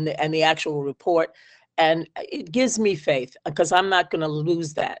did and the actual report. And it gives me faith, because I'm not going to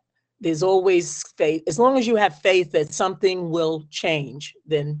lose that. There's always faith. As long as you have faith that something will change,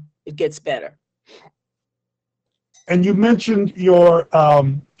 then it gets better. And you mentioned your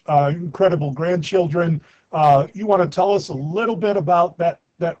incredible grandchildren. You want to tell us a little bit about that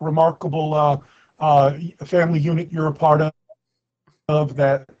remarkable family unit you're a part of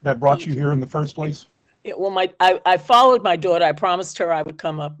that brought you here in the first place? Yeah, well, I followed my daughter. I promised her I would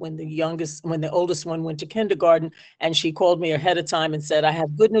come up when the oldest one went to kindergarten, and she called me ahead of time and said, I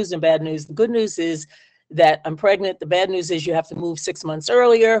have good news and bad news. The good news is that I'm pregnant. The bad news is you have to move 6 months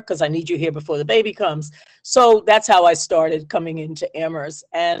earlier, because I need you here before the baby comes. So that's how I started coming into Amherst.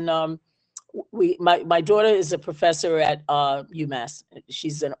 And my daughter is a professor at UMass.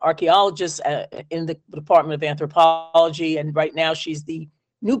 She's an archaeologist in the Department of Anthropology, and right now she's the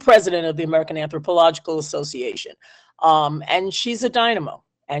new president of the American Anthropological Association. And she's a dynamo,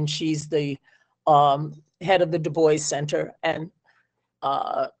 and she's the head of the Du Bois Center. And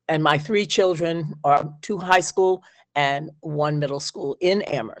my 3 children are 2 high school and 1 middle school in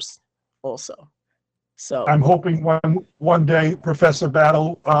Amherst also. So I'm hoping one day Professor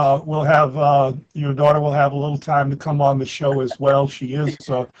Battle will have, your daughter will have a little time to come on the show as well. She is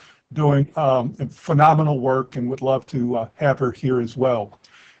doing phenomenal work, and would love to have her here as well.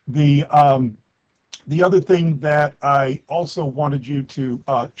 The other thing that I also wanted you to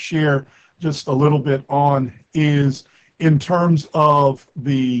share just a little bit on is in terms of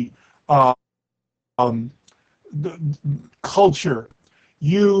the culture.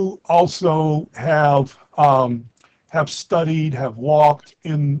 You also have studied, have walked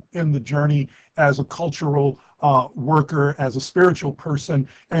in the journey as a cultural worker, as a spiritual person,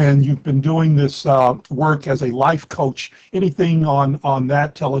 and you've been doing this work as a life coach. Anything on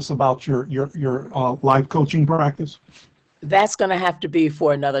that? Tell us about your life coaching practice. That's going to have to be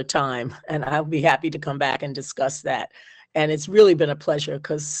for another time, and I'll be happy to come back and discuss that. And it's really been a pleasure,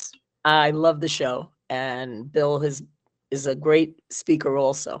 because I love the show, and Bill is a great speaker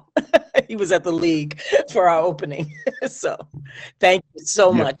also. He was at the League for our opening. So thank you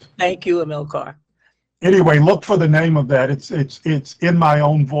so much. Thank you, Amilcar. Anyway, look for the name of that. It's in my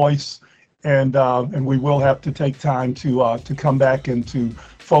own voice, and we will have to take time to come back and to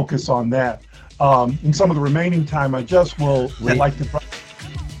focus on that. In some of the remaining time, I just would like to.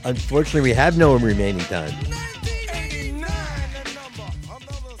 Unfortunately, we have no remaining time.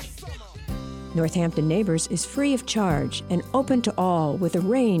 Northampton Neighbors is free of charge and open to all, with a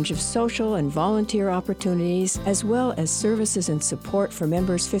range of social and volunteer opportunities, as well as services and support for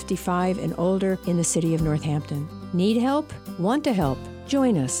members 55 and older in the city of Northampton. Need help? Want to help?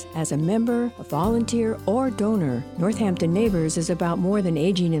 Join us as a member, a volunteer, or donor. Northampton Neighbors is about more than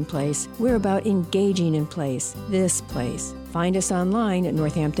aging in place. We're about engaging in place, this place. Find us online at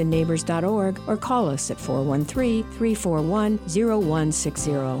northamptonneighbors.org or call us at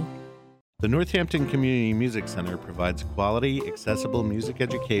 413-341-0160. The Northampton Community Music Center provides quality, accessible music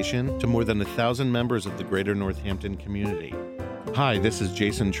education to more than 1,000 members of the greater Northampton community. Hi, this is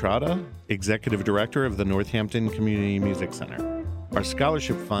Jason Trotta, Executive Director of the Northampton Community Music Center. Our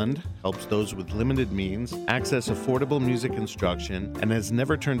scholarship fund helps those with limited means access affordable music instruction and has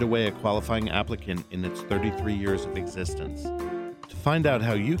never turned away a qualifying applicant in its 33 years of existence. To find out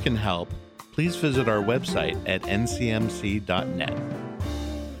how you can help, please visit our website at ncmc.net.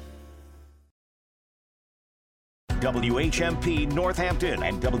 WHMP Northampton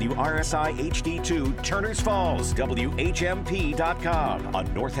and WRSI HD2 Turners Falls, WHMP.com, a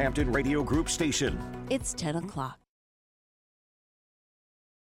Northampton Radio Group station. It's 10 o'clock.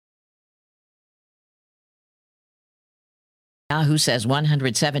 Who says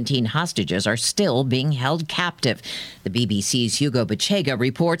 117 hostages are still being held captive. The BBC's Hugo Bachega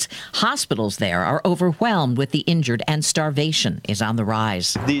reports hospitals there are overwhelmed with the injured and starvation is on the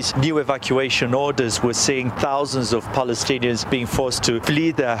rise. These new evacuation orders, we're seeing thousands of Palestinians being forced to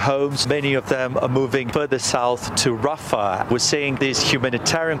flee their homes. Many of them are moving further south to Rafah. We're seeing this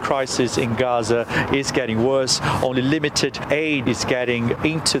humanitarian crisis in Gaza is getting worse. Only limited aid is getting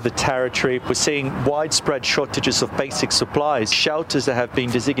into the territory. We're seeing widespread shortages of basic supplies. Shelters that have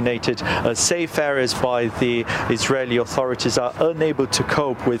been designated as safe areas by the Israeli authorities are unable to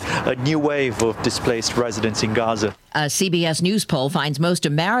cope with a new wave of displaced residents in Gaza. A CBS News poll finds most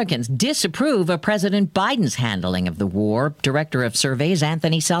Americans disapprove of President Biden's handling of the war. Director of Surveys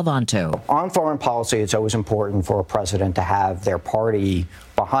Anthony Salvanto. On foreign policy, it's always important for a president to have their party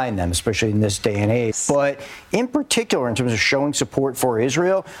behind them, especially in this day and age. But in particular, in terms of showing support for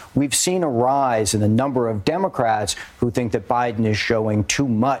Israel, we've seen a rise in the number of Democrats who think that Biden is showing too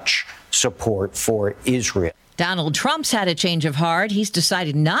much support for Israel. Donald Trump's had a change of heart. He's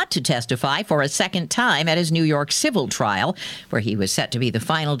decided not to testify for a second time at his New York civil trial, where he was set to be the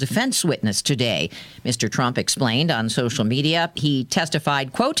final defense witness today. Mr. Trump explained on social media he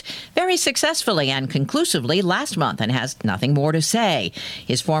testified, quote, very successfully and conclusively last month and has nothing more to say.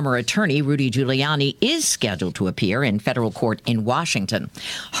 His former attorney, Rudy Giuliani, is scheduled to appear in federal court in Washington.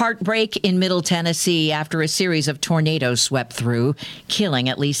 Heartbreak in Middle Tennessee after a series of tornadoes swept through, killing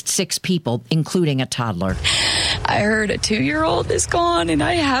at least 6 people, including a toddler. I heard a 2-year-old is gone, and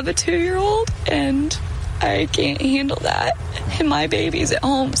I have a 2-year-old, and I can't handle that. And my baby's at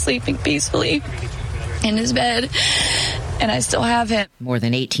home sleeping peacefully in his bed, and I still have him. More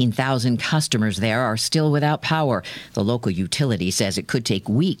than 18,000 customers there are still without power. The local utility says it could take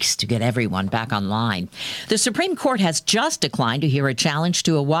weeks to get everyone back online. The Supreme Court has just declined to hear a challenge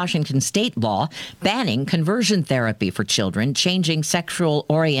to a Washington state law banning conversion therapy for children changing sexual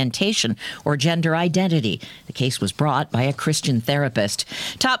orientation or gender identity. The case was brought by a Christian therapist.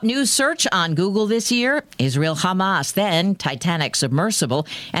 Top news search on Google this year: Israel Hamas, then Titanic submersible,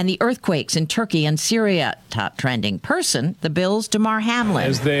 and the earthquakes in Turkey and Syria. Top trending person: the Bills' DeMar Hamlin.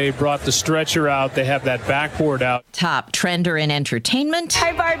 As they brought the stretcher out, they have that backboard out. Top trender in entertainment.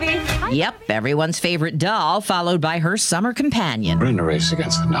 Hi, Barbie. Hi. Yep, everyone's favorite doll, followed by her summer companion. We're in a race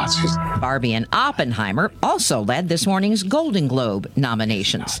against the Nazis. Barbie and Oppenheimer also led this morning's Golden Globe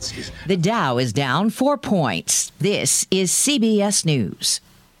nominations. Nazis. The Dow is down 4 points. This is CBS News.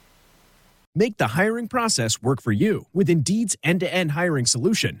 Make the hiring process work for you. With Indeed's end-to-end hiring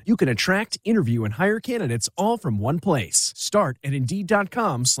solution, you can attract, interview, and hire candidates all from one place. Start at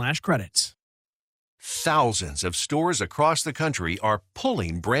Indeed.com/credits. Thousands of stores across the country are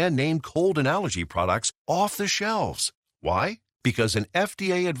pulling brand-name cold and allergy products off the shelves. Why? Because an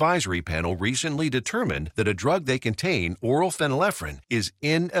FDA advisory panel recently determined that a drug they contain, oral phenylephrine, is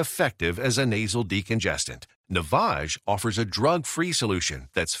ineffective as a nasal decongestant. Navage offers a drug-free solution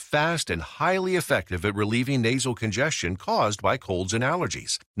that's fast and highly effective at relieving nasal congestion caused by colds and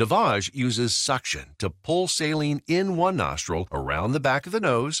allergies. Navage uses suction to pull saline in one nostril, around the back of the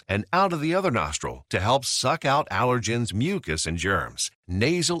nose, and out of the other nostril to help suck out allergens, mucus, and germs.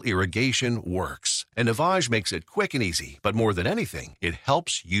 Nasal irrigation works, and Navage makes it quick and easy, but more than anything, it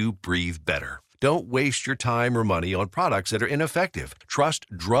helps you breathe better. Don't waste your time or money on products that are ineffective. Trust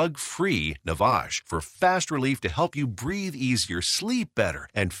drug-free Navage for fast relief to help you breathe easier, sleep better,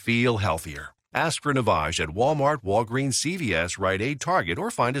 and feel healthier. Ask for Navage at Walmart, Walgreens, CVS, Rite Aid, Target,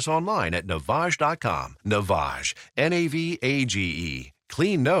 or find us online at Navage.com. Navage, Navage.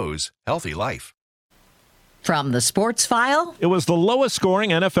 Clean nose, healthy life. From the Sports File. It was the lowest scoring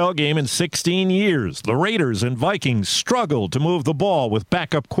NFL game in 16 years. The Raiders and Vikings struggled to move the ball with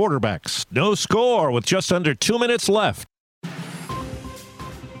backup quarterbacks. No score with just under 2 minutes left.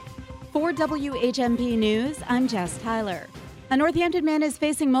 For WHMP News, I'm Jess Tyler. A Northampton man is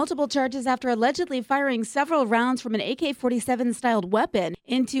facing multiple charges after allegedly firing several rounds from an AK-47-styled weapon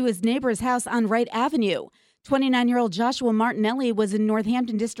into his neighbor's house on Wright Avenue. 29-year-old Joshua Martinelli was in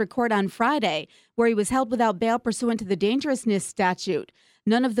Northampton District Court on Friday, where he was held without bail pursuant to the dangerousness statute.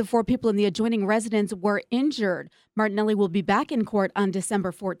 None of the 4 people in the adjoining residence were injured. Martinelli will be back in court on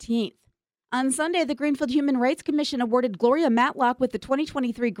December 14th. On Sunday, the Greenfield Human Rights Commission awarded Gloria Matlock with the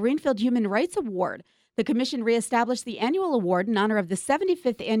 2023 Greenfield Human Rights Award. The commission reestablished the annual award in honor of the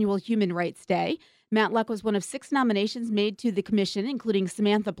 75th Annual Human Rights Day. Matlock was one of 6 nominations made to the commission, including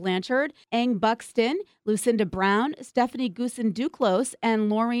Samantha Blanchard, Ang Buxton, Lucinda Brown, Stephanie Goosen-Duclos, and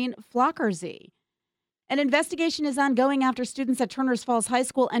Laureen Flockersy. An investigation is ongoing after students at Turners Falls High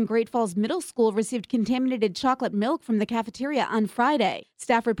School and Great Falls Middle School received contaminated chocolate milk from the cafeteria on Friday.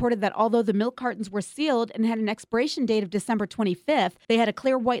 Staff reported that although the milk cartons were sealed and had an expiration date of December 25th, they had a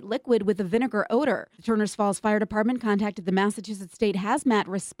clear white liquid with a vinegar odor. The Turners Falls Fire Department contacted the Massachusetts State Hazmat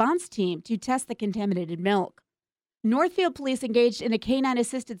Response Team to test the contaminated milk. Northfield police engaged in a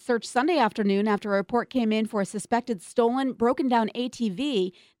canine-assisted search Sunday afternoon after a report came in for a suspected stolen, broken-down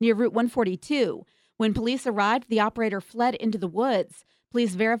ATV near Route 142. When police arrived, the operator fled into the woods.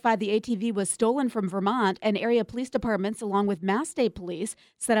 Police verified the ATV was stolen from Vermont, and area police departments, along with Mass State Police,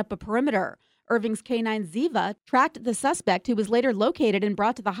 set up a perimeter. Irving's K-9 Ziva tracked the suspect, who was later located and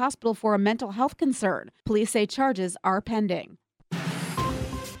brought to the hospital for a mental health concern. Police say charges are pending.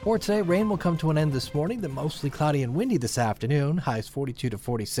 For today, rain will come to an end this morning, then mostly cloudy and windy this afternoon, highs 42 to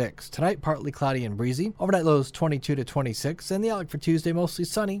 46. Tonight, partly cloudy and breezy, overnight lows 22 to 26, and the outlook for Tuesday mostly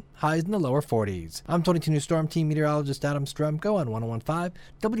sunny, highs in the lower 40s. I'm 22 News Storm Team Meteorologist Adam Stremko on 101.5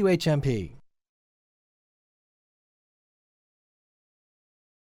 WHMP.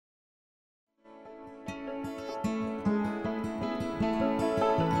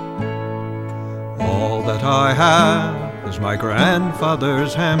 All that I have is my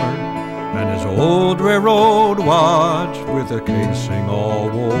grandfather's hammer and his old railroad watch with a casing all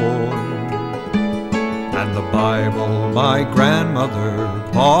worn, and the Bible my grandmother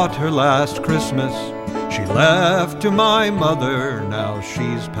bought her last Christmas. She left to my mother, now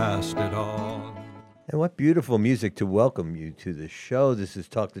she's passed it on. And what beautiful music to welcome you to the show. This is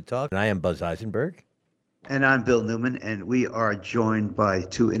Talk the Talk, and I am Buzz Eisenberg. And I'm Bill Newman, and we are joined by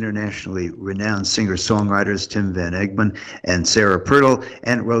two internationally renowned singer-songwriters, Tim Van Egmond and Sarah Pirtle,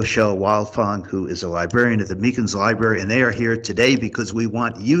 and Rochelle Wildfong, who is a librarian at the Meekins Library. And they are here today because we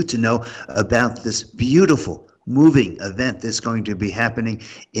want you to know about this beautiful, moving event that's going to be happening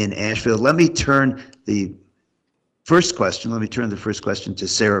in Ashfield. Let me turn the first question to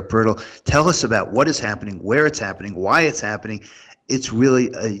Sarah Pirtle. Tell us about what is happening, where it's happening, why it's happening. It's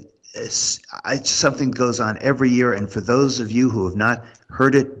really something goes on every year, and for those of you who have not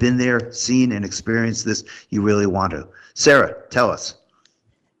heard it, been there, seen, and experienced this, you really want to. Sarah, tell us.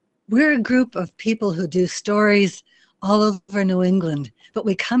 We're a group of people who do stories all over New England, but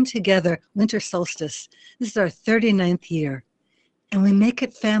we come together winter solstice. This is our 39th year, and we make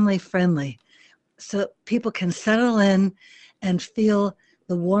it family friendly so people can settle in and feel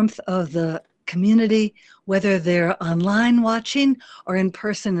the warmth of the community, whether they're online watching or in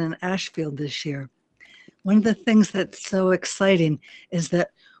person in Ashfield this year. One of the things that's so exciting is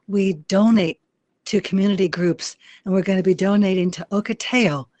that we donate to community groups, and we're going to be donating to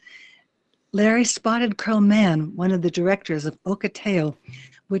Okateo. Larry Spotted Crow Mann, one of the directors of Okateo,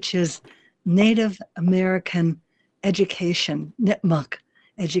 which is Native American education, Nipmuc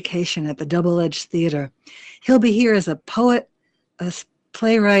education at the Double Edge Theater. He'll be here as a poet, a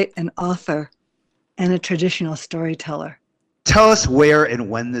playwright, and author, and a traditional storyteller. Tell us where and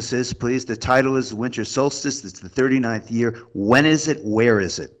when this is, please. The title is Winter Solstice. It's the 39th year. When is it? Where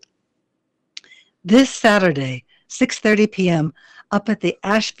is it? This Saturday, 6:30 p.m., up at the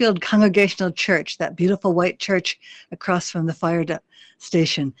Ashfield Congregational Church, that beautiful white church across from the fire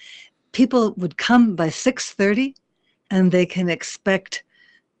station. People would come by 6:30, and they can expect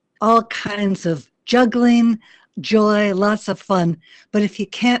all kinds of juggling, joy, lots of fun. But if you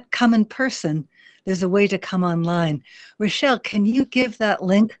can't come in person, there's a way to come online. Rochelle, can you give that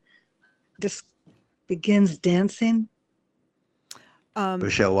link? This begins dancing.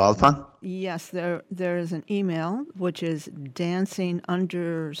 Rochelle Wildfong? Yes, there is an email, which is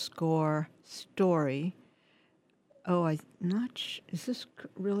dancing_story. Oh, I'm not sure. Is this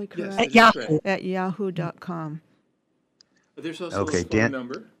really correct? At Yahoo. At yahoo.com. There's also a phone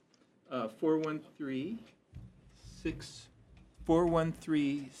number,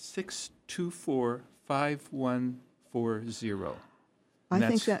 413-624-5140. I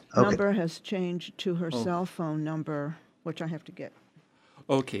think that number has changed to her cell phone number, which I have to get.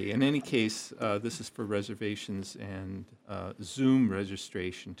 Okay, in any case, this is for reservations and Zoom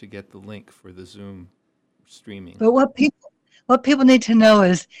registration to get the link for the Zoom streaming. But what people need to know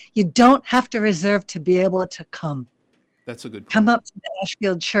is you don't have to reserve to be able to come. That's a good point. Come up to the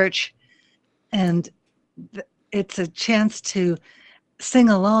Ashfield Church, and it's a chance to sing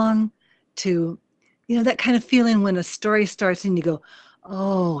along, to, that kind of feeling when a story starts and you go,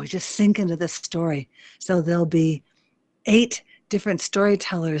 oh, just sink into this story. So there'll be 8 different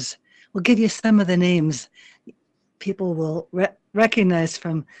storytellers. We'll give you some of the names people will recognize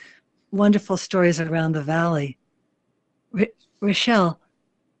from wonderful stories around the valley. Rochelle.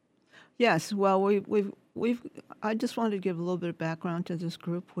 Yes, well, I just wanted to give a little bit of background to this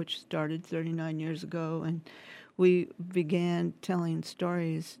group, which started 39 years ago, and we began telling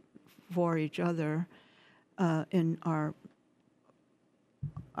stories for each other in our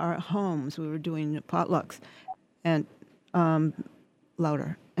homes. We were doing potlucks, and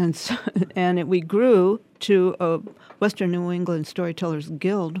louder, and so, we grew to a Western New England Storytellers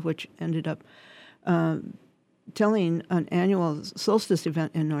Guild, which ended up telling an annual Solstice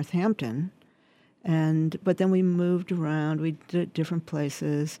event in Northampton. But then we moved around. We did different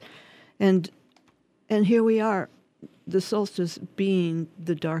places, and here we are, the solstice being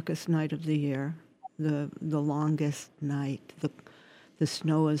the darkest night of the year, the longest night. The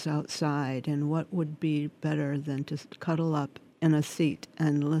snow is outside, and what would be better than to cuddle up in a seat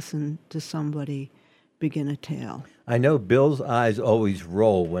and listen to somebody begin a tale? I know Bill's eyes always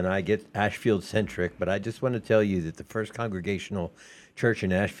roll when I get Ashfield-centric, but I just want to tell you that the First Congregational Church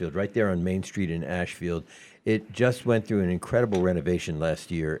in Ashfield, right there on Main Street in Ashfield, it just went through an incredible renovation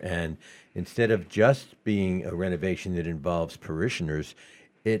last year, and instead of just being a renovation that involves parishioners,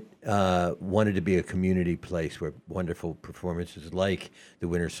 it wanted to be a community place where wonderful performances like the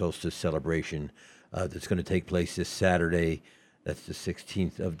Winter Solstice celebration that's going to take place this Saturday. That's the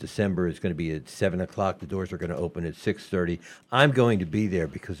 16th of December. It's going to be at 7 o'clock. The doors are going to open at 6:30. I'm going to be there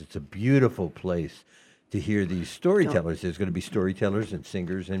because it's a beautiful place to hear these storytellers. There's going to be storytellers and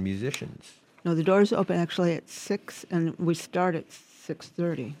singers and musicians. No, the doors open actually at 6, and we start at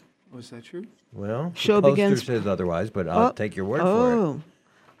 6:30. Was that true? Well, Show the poster begins says otherwise, but I'll take your word for it.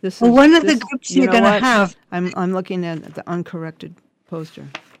 This Well, is, one of the this- groups you you're know going to what? have. I'm looking at the uncorrected poster.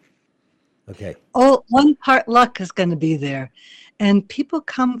 Okay. Oh, One Part Luck is going to be there. And people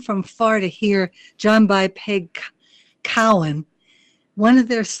come from far to hear John by Peg Cowan. One of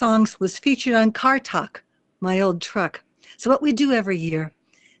their songs was featured on Car Talk, My Old Truck. So what we do every year,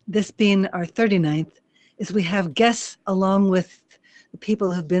 this being our 39th, is we have guests along with the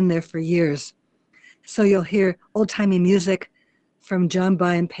people who've been there for years. So you'll hear old-timey music from John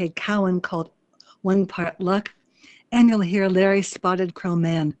by and Peg Cowan called One Part Luck. And you'll hear Larry Spotted Crow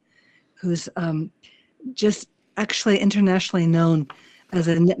Mann, who's just actually internationally known as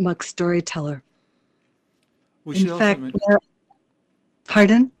a Nipmuc storyteller. We In fact,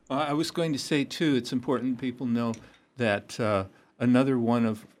 pardon? I was going to say too, it's important people know that another one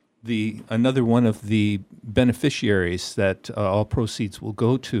of the beneficiaries that all proceeds will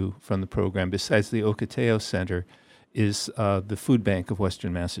go to from the program, besides the Okateo Center, is the Food Bank of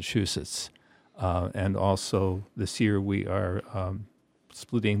Western Massachusetts, and also this year we are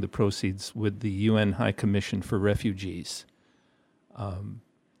splitting the proceeds with the UN High Commission for Refugees.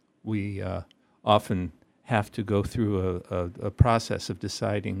 We often have to go through a process of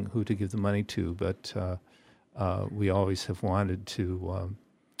deciding who to give the money to, but we always have wanted to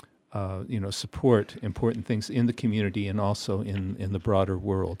support important things in the community and also in the broader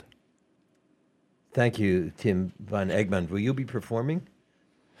world. Thank you, Tim van Egmond. Will you be performing?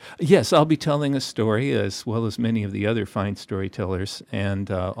 Yes, I'll be telling a story as well as many of the other fine storytellers, and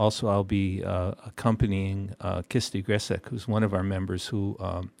also I'll be accompanying Kisti Gresek, who's one of our members who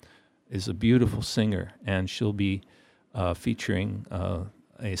is a beautiful singer, and she'll be featuring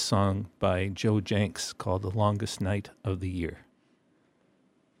a song by Joe Jenks called The Longest Night of the Year.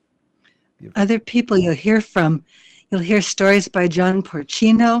 Other people you'll hear stories by John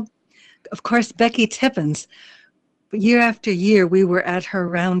Porcino, of course, Becky Tippins. Year after year, we were at her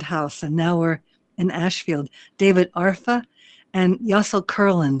roundhouse, and now we're in Ashfield. David Arfa and Yassel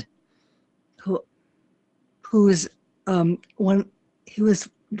Kurland, who was he was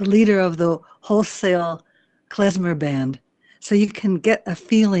the leader of the wholesale klezmer band. So you can get a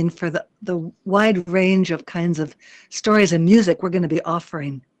feeling for the wide range of kinds of stories and music we're going to be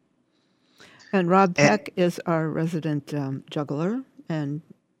offering. And Rob Peck is our resident juggler and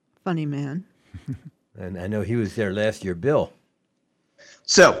funny man. And I know he was there last year. Bill.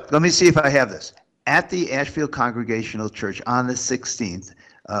 So let me see if I have this. At the Ashfield Congregational Church on the 16th,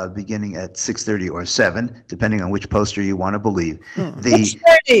 beginning at 6:30 or 7, depending on which poster you want to believe.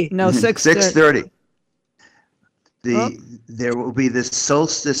 6:30. No, 6:30. There will be this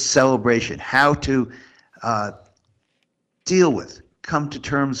solstice celebration, how to deal with, come to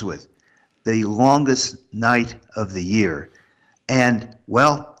terms with the longest night of the year. And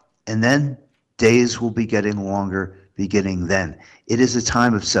then days will be getting longer beginning then. It is a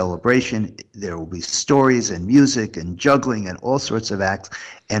time of celebration. There will be stories and music and juggling and all sorts of acts,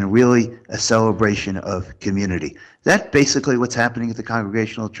 and really a celebration of community. That's basically what's happening at the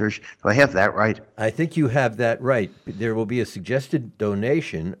Congregational Church. Do I have that right? I think you have that right. There will be a suggested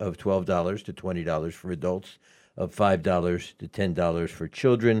donation of $12 to $20 for adults, of $5 to $10 for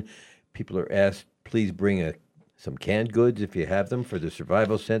children. People are asked, Please bring some canned goods if you have them for the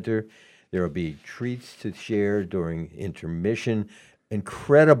Survival Center. There will be treats to share during intermission.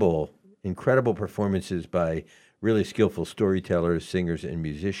 Incredible performances by really skillful storytellers, singers, and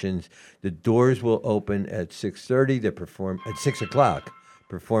musicians. The doors will open at 6:30. They perform at 6 o'clock.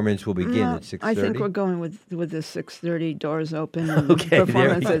 Performance will begin at 6:30. I think we're going with the 6:30 doors open and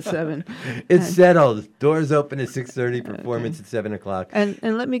performance at 7. It's settled. Doors open at 6:30. Performance at 7 o'clock. And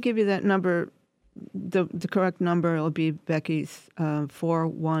let me give you that number. The correct number will be Becky's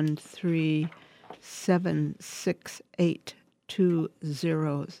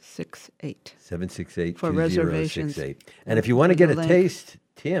 413-768-2068. 768 for reservations. And if you want to get a taste,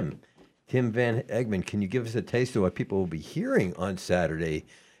 Tim Van Egmond, can you give us a taste of what people will be hearing on Saturday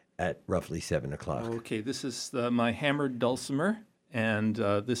at roughly 7 o'clock? Okay, this is my hammered dulcimer, and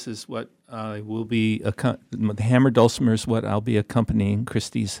this is what I will be. The hammered dulcimer is what I'll be accompanying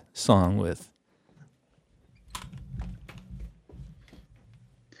Christy's song with.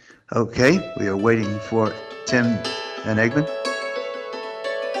 Okay, we are waiting for Tim Van Egmond.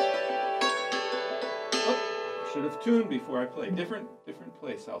 Oh, should have tuned before I play. Different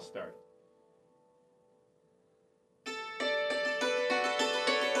place. I'll start.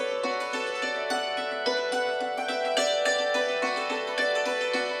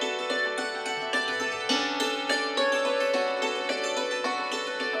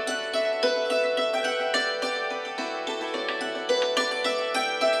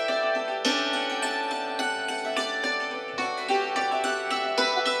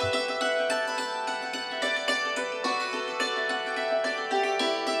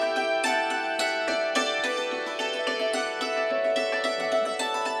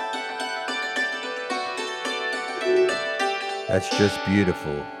 That's just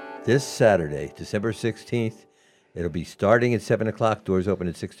beautiful. This Saturday, December 16th, it'll be starting at 7 o'clock. Doors open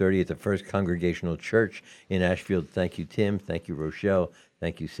at 6:30 at the First Congregational Church in Ashfield. Thank you, Tim. Thank you, Rochelle.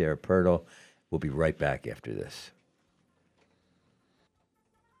 Thank you, Sarah Pirtle. We'll be right back after this.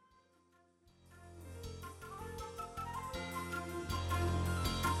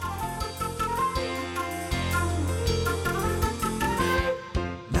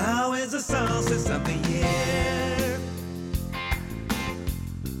 Now is the solstice of the year,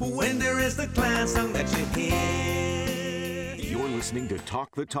 when there is the clan song that you hear. You're listening to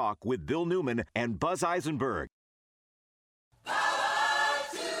Talk the Talk with Bill Newman and Buzz Eisenberg.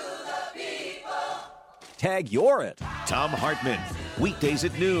 Tag you're it. Tom Hartman, weekdays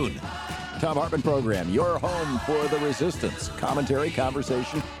at noon. Tom Hartman Program, your home for the resistance, commentary,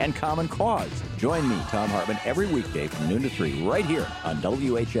 conversation, and common cause. Join me, Tom Hartman, every weekday from noon to 3 right here on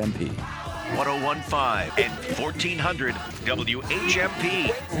WHMP. 101.5 and 1400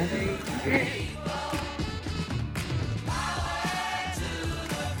 WHMP.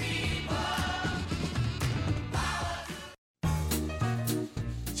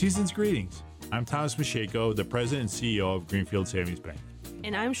 Season's greetings. I'm Thomas Mashako, the President and CEO of Greenfield Savings Bank.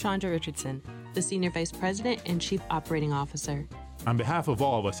 And I'm Chandra Richardson, the Senior Vice President and Chief Operating Officer. On behalf of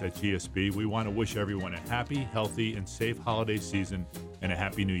all of us at GSB, we want to wish everyone a happy, healthy, and safe holiday season and a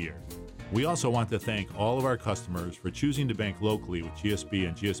happy new year. We also want to thank all of our customers for choosing to bank locally with GSB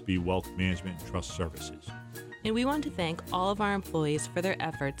and GSB Wealth Management and Trust Services. And we want to thank all of our employees for their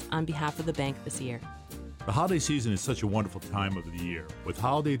efforts on behalf of the bank this year. The holiday season is such a wonderful time of the year, with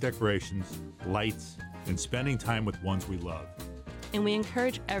holiday decorations, lights, and spending time with ones we love. And we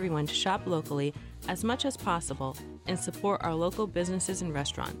encourage everyone to shop locally as much as possible and support our local businesses and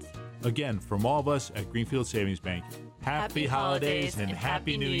restaurants. Again, from all of us at Greenfield Savings Bank, happy holidays and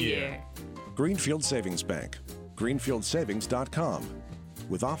Happy New Year. Greenfield Savings Bank, greenfieldsavings.com,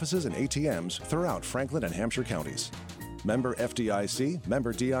 with offices and ATMs throughout Franklin and Hampshire counties. Member FDIC,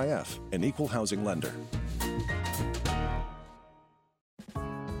 member DIF, an equal housing lender.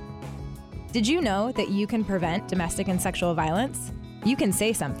 Did you know that you can prevent domestic and sexual violence? You can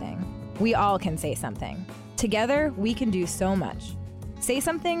say something. We all can say something. Together, we can do so much. Say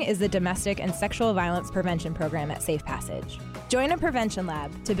Something is the domestic and sexual violence prevention program at Safe Passage. Join a prevention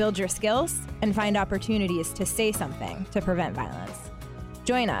lab to build your skills and find opportunities to say something to prevent violence.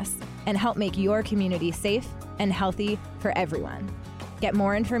 Join us and help make your community safe and healthy for everyone. Get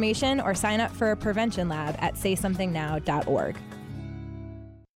more information or sign up for a prevention lab at saysomethingnow.org.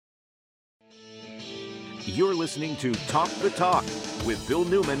 You're listening to Talk the Talk with Bill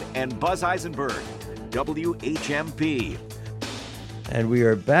Newman and Buzz Eisenberg, WHMP. And we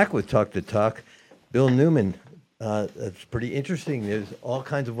are back with Talk the Talk. Bill Newman, it's pretty interesting. There's all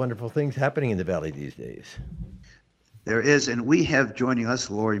kinds of wonderful things happening in the Valley these days. There is, and we have joining us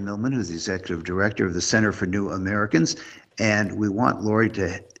Laurie Millman, who's the Executive Director of the Center for New Americans. And we want Laurie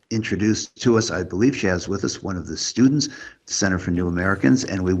to introduce to us, I believe she has with us one of the students, the Center for New Americans,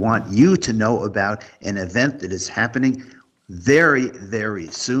 and we want you to know about an event that is happening very, very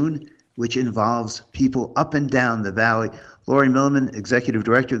soon, which involves people up and down the valley. Laurie Millman, Executive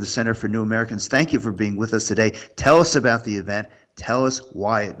Director of the Center for New Americans, thank you for being with us today. Tell us about the event. Tell us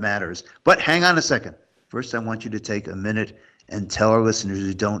why it matters. But hang on a second. First, I want you to take a minute and tell our listeners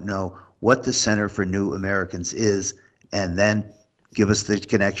who don't know what the Center for New Americans is, and then give us the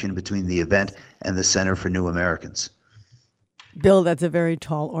connection between the event and the Center for New Americans. Bill, that's a very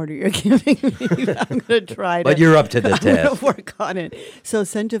tall order you're giving me. I'm going to try to. But you're up to the task. Work on it. So,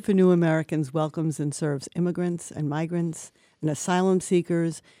 Center for New Americans welcomes and serves immigrants and migrants and asylum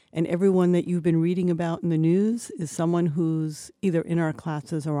seekers, and everyone that you've been reading about in the news is someone who's either in our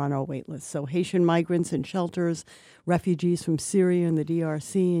classes or on our wait list. So, Haitian migrants in shelters, refugees from Syria and the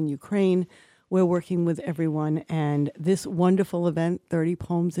DRC and Ukraine. We're working with everyone, and this wonderful event, 30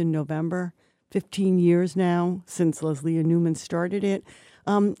 Poems in November, 15 years now since Leslie Newman started it,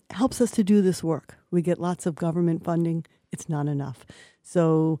 helps us to do this work. We get lots of government funding. It's not enough.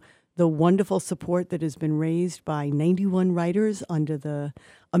 So the wonderful support that has been raised by 91 writers under the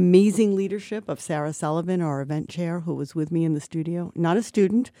amazing leadership of Sarah Sullivan, our event chair, who was with me in the studio, not a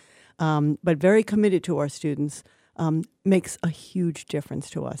student, but very committed to our students, makes a huge difference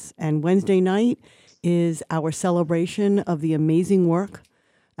to us. And Wednesday night is our celebration of the amazing work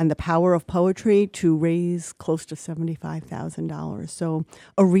and the power of poetry to raise close to $75,000. So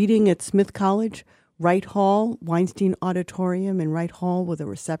a reading at Smith College, Wright Hall, Weinstein Auditorium in Wright Hall, with a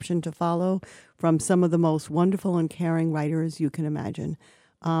reception to follow from some of the most wonderful and caring writers you can imagine,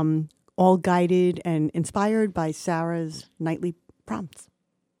 all guided and inspired by Sarah's nightly prompts.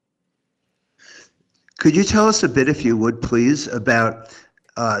 Could you tell us a bit, if you would, please, about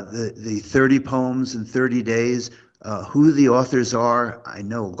the 30 poems in 30 days, who the authors are? I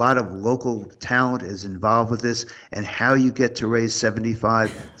know a lot of local talent is involved with this, and how you get to raise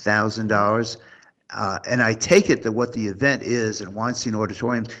 $75,000. And I take it that what the event is at Weinstein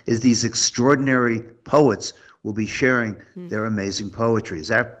Auditorium is these extraordinary poets will be sharing their amazing poetry. Is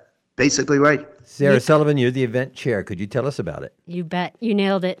that basically right? Sarah Sullivan, you're the event chair. Could you tell us about it? You bet. You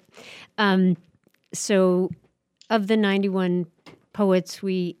nailed it. So of the 91 poets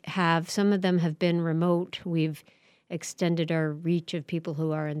we have, some of them have been remote. We've extended our reach of people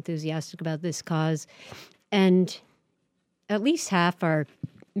who are enthusiastic about this cause. And at least half are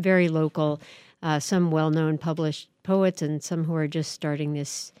very local, some well-known published poets and some who are just starting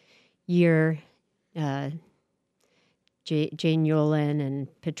this year. Jane Yolen and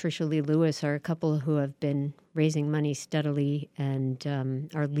Patricia Lee Lewis are a couple who have been raising money steadily and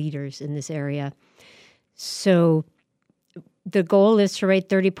are leaders in this area. So the goal is to write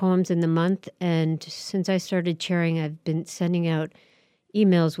 30 poems in the month, and since I started chairing, I've been sending out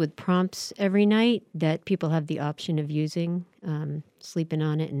emails with prompts every night that people have the option of using, sleeping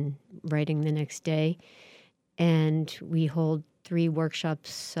on it and writing the next day. And we hold 3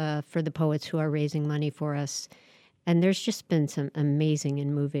 workshops for the poets who are raising money for us. And there's just been some amazing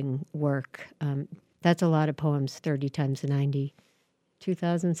and moving work. That's a lot of poems, 30 times 90.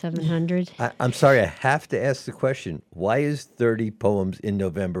 2,700. I'm sorry, I have to ask the question. Why is 30 Poems in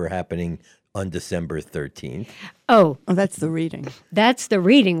November happening on December 13th? Oh, that's the reading. That's the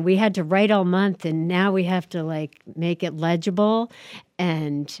reading. We had to write all month, and now we have to make it legible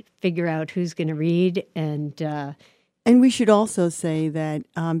and figure out who's going to read. And we should also say that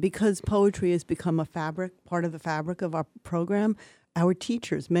because poetry has become a part of the fabric of our program, our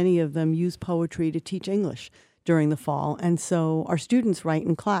teachers, many of them use poetry to teach English during the fall. And so our students write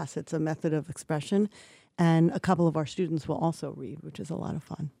in class. It's a method of expression. And a couple of our students will also read, which is a lot of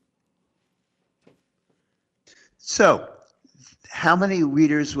fun. So how many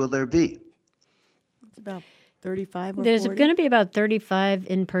readers will there be? It's about 35 or There's 40. going to be about 35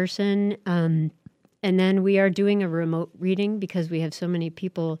 in person. And then we are doing a remote reading because we have so many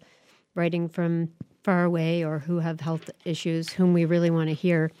people writing from far away or who have health issues whom we really want to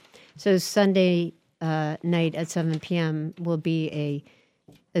hear. So Sunday night at 7 p.m. will be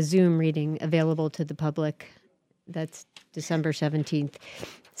a Zoom reading available to the public. That's December 17th.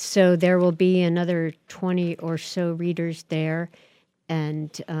 So there will be another 20 or so readers there.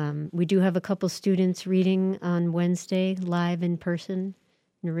 And we do have a couple students reading on Wednesday live in person.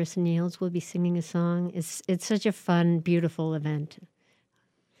 Narissa Niels will be singing a song. It's such a fun, beautiful event.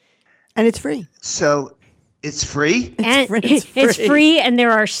 And it's free. So it's free? It's free, and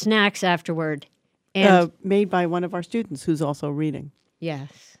there are snacks afterward. And made by one of our students who's also reading.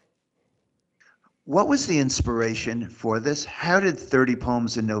 Yes. What was the inspiration for this? How did 30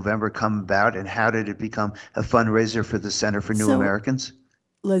 Poems in November come about, and how did it become a fundraiser for the Center for New Americans?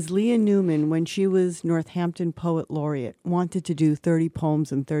 Leslie Newman, when she was Northampton Poet Laureate, wanted to do 30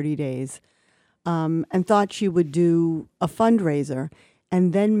 poems in 30 days and thought she would do a fundraiser.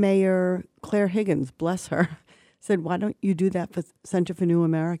 And then Mayor Claire Higgins, bless her, said, why don't you do that for Center for New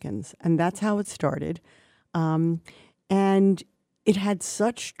Americans? And that's how it started. And it had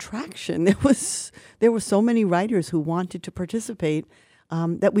such traction. There were so many writers who wanted to participate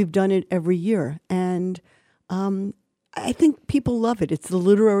that we've done it every year. And I think people love it. It's the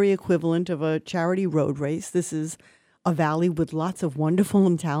literary equivalent of a charity road race. This is a valley with lots of wonderful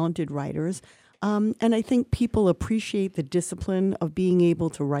and talented writers. And I think people appreciate the discipline of being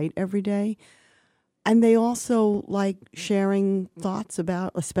able to write every day. And they also like sharing thoughts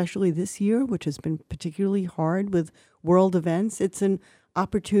about, especially this year, which has been particularly hard with world events. It's an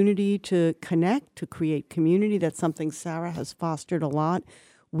opportunity to connect, to create community. That's something Sarah has fostered a lot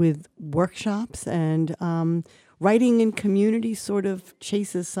with workshops. And writing in community sort of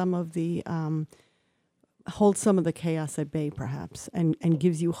chases some of the, holds some of the chaos at bay, perhaps, and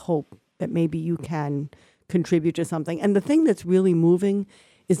gives you hope that maybe you can contribute to something. And the thing that's really moving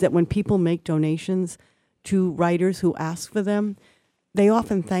is that when people make donations to writers who ask for them, they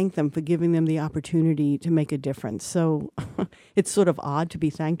often thank them for giving them the opportunity to make a difference. So it's sort of odd to be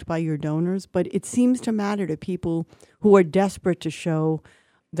thanked by your donors, but it seems to matter to people who are desperate to show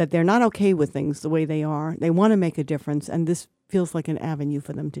that they're not okay with things the way they are. They want to make a difference, and this feels like an avenue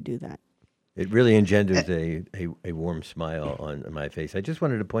for them to do that. It really engenders a warm smile on my face. I just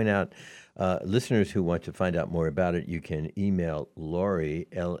wanted to point out, listeners who want to find out more about it, you can email Laurie,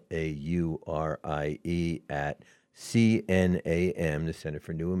 Laurie, at CNAM, the Center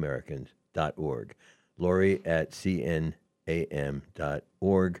for New Americans.org. Laurie at CNAM.org.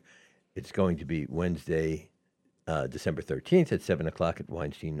 It's going to be Wednesday, December 13th at 7 o'clock at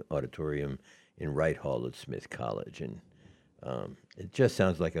Weinstein Auditorium in Wright Hall at Smith College. And it just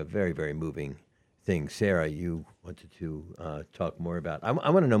sounds like a very, very moving thing. Sarah, you wanted to talk more about. I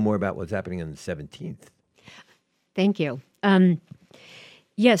want to know more about what's happening on the 17th. Thank you. So on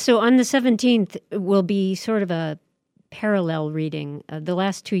the 17th will be sort of a parallel reading. The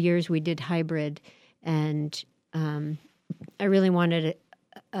last 2 years we did hybrid, and I really wanted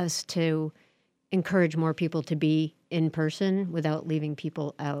us to encourage more people to be in person without leaving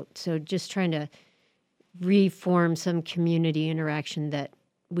people out. So just trying to reform some community interaction that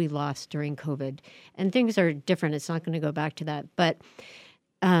we lost during COVID. And things are different. It's not going to go back to that. But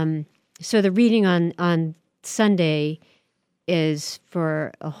so the reading on Sunday is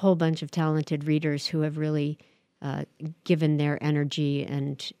for a whole bunch of talented readers who have really given their energy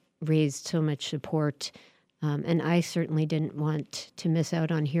and raised so much support. And I certainly didn't want to miss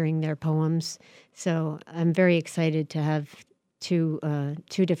out on hearing their poems. So I'm very excited to have two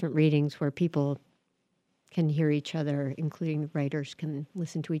different readings where people can hear each other, including the writers can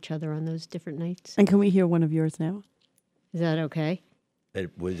listen to each other on those different nights. And can we hear one of yours now? Is that okay?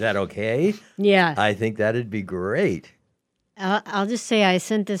 Was that okay? Yeah. I think that'd be great. I'll just say I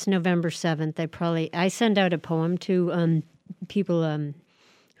sent this November 7th. I send out a poem to people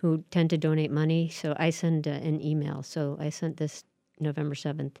who tend to donate money, so I send an email. So I sent this November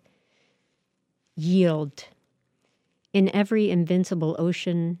 7th. Yield. In every invincible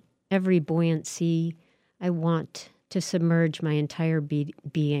ocean, every buoyant sea, I want to submerge my entire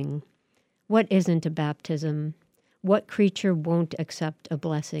being. What isn't a baptism? What creature won't accept a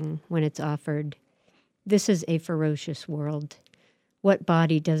blessing when it's offered? This is a ferocious world. What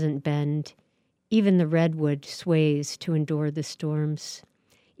body doesn't bend? Even the redwood sways to endure the storms.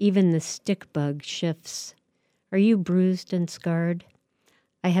 Even the stick bug shifts. Are you bruised and scarred?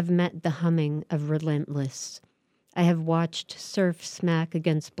 I have met the humming of relentless. I have watched surf smack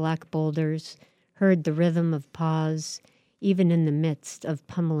against black boulders, heard the rhythm of paws, even in the midst of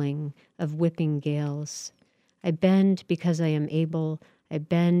pummeling, of whipping gales. I bend because I am able. I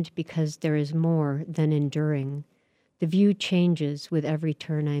bend because there is more than enduring. The view changes with every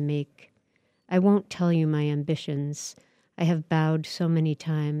turn I make. I won't tell you my ambitions. I have bowed so many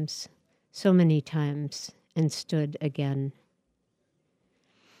times, and stood again.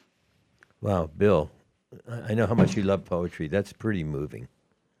 Wow, Bill, I know how much you love poetry. That's pretty moving.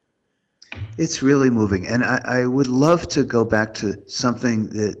 It's really moving. And I would love to go back to something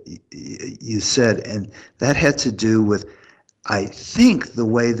that you said, and that had to do with, I think, the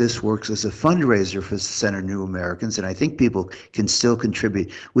way this works as a fundraiser for Center New Americans, and I think people can still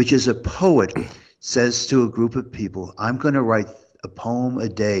contribute, which is a poet says to a group of people, I'm going to write a poem a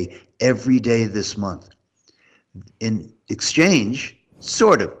day every day this month. In exchange,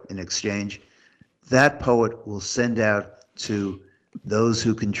 sort of in exchange, that poet will send out to those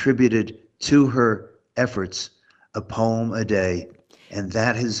who contributed to her efforts a poem a day And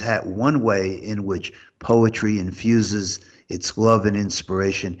that is one way in which poetry infuses its love and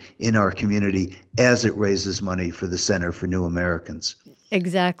inspiration in our community as it raises money for the Center for New Americans.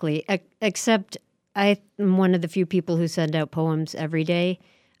 Exactly. Except I'm one of the few people who send out poems every day.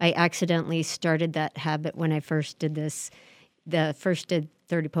 I accidentally started that habit when I first did this. First did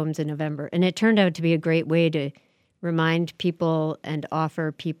 30 poems in November. And it turned out to be a great way to remind people and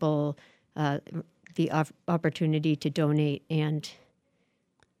offer people the opportunity to donate and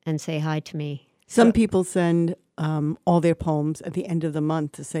say hi to me. Some people send all their poems at the end of the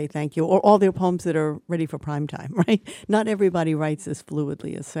month to say thank you, or all their poems that are ready for prime time, right? Not everybody writes as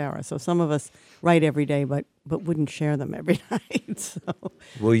fluidly as Sarah. So some of us write every day, but wouldn't share them every night. So.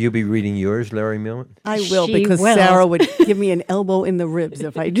 Will you be reading yours, Larry Millman? I will, because Sarah would give me an elbow in the ribs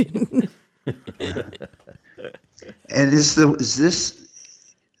if I didn't. And is this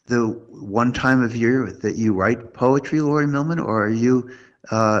the one time of year that you write poetry, Laurie Millman, or are you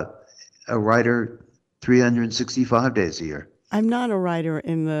a writer 365 days a year? I'm not a writer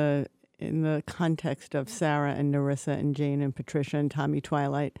in the context of Sarah and Narissa and Jane and Patricia and Tommy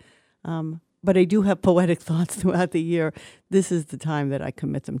Twilight, but I do have poetic thoughts throughout the year. This is the time that I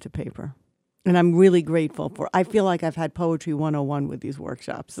commit them to paper. And I'm really grateful for. I feel like I've had Poetry 101 with these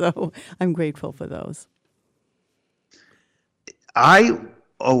workshops, so I'm grateful for those. I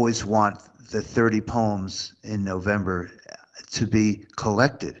always want the 30 poems in November to be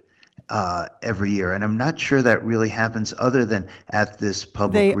collected every year, and I'm not sure that really happens other than at this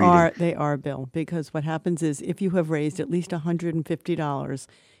public reading. They are, Bill, because what happens is if you have raised at least $150,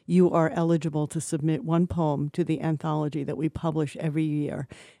 you are eligible to submit one poem to the anthology that we publish every year.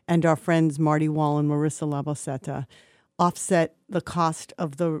 And our friends Marty Wall and Marissa Labosetta offset the cost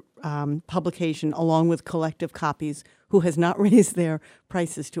of the publication along with Collective Copies, who has not raised their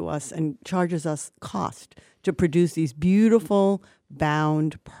prices to us and charges us cost to produce these beautiful,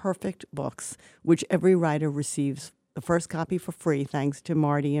 bound, perfect books, which every writer receives the first copy for free, thanks to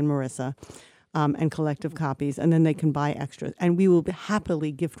Marty and Marissa, and Collective Copies, and then they can buy extras. And we will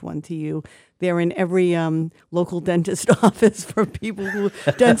happily gift one to you. They're in every local dentist office for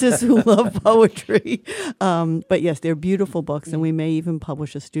dentists who love poetry. But yes, they're beautiful books, and we may even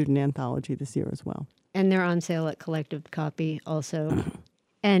publish a student anthology this year as well. And they're on sale at Collective Copy also.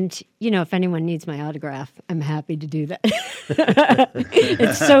 And, if anyone needs my autograph, I'm happy to do that.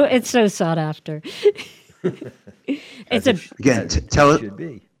 It's so sought after.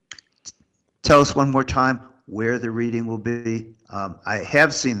 Tell us one more time where the reading will be. I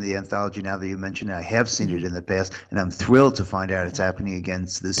have seen the anthology now that you mentioned it. I have seen it in the past, and I'm thrilled to find out it's happening again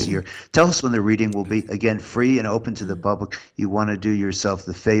this year. Tell us when the reading will be, again, free and open to the public. You want to do yourself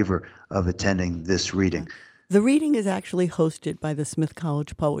the favor of attending this reading. The reading is actually hosted by the Smith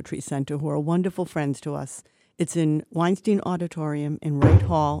College Poetry Center, who are wonderful friends to us. It's in Weinstein Auditorium in Wright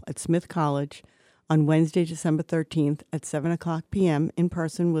Hall at Smith College on Wednesday, December 13th at 7 o'clock p.m. in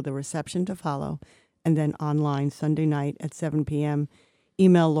person with a reception to follow, and then online Sunday night at 7 p.m.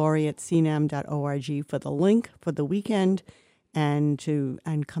 Email Laurie at cnam.org for the link for the weekend and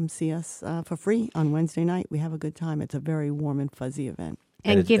come see us for free on Wednesday night. We have a good time. It's a very warm and fuzzy event.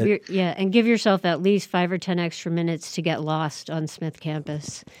 And give yourself at least 5 or 10 extra minutes to get lost on Smith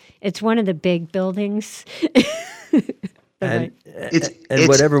campus. It's one of the big buildings. And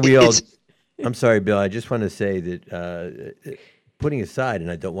whatever we all. I'm sorry, Bill. I just want to say that putting aside,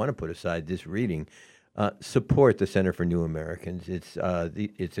 and I don't want to put aside this reading, support the Center for New Americans. It's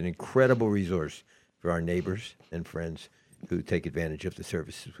an incredible resource for our neighbors and friends who take advantage of the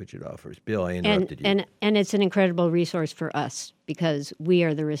services which it offers. Bill, I interrupted you. And it's an incredible resource for us because we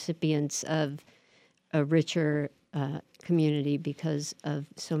are the recipients of a richer community because of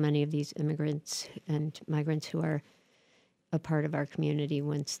so many of these immigrants and migrants who are a part of our community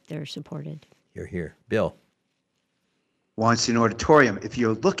once they're supported. You're here. Bill. Weinstein Auditorium. If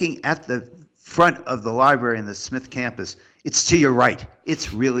you're looking at the front of the library in the Smith campus, it's to your right.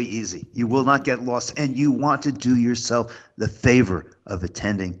 It's really easy. You will not get lost, and you want to do yourself the favor of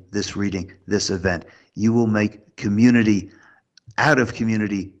attending this reading, this event. You will make community out of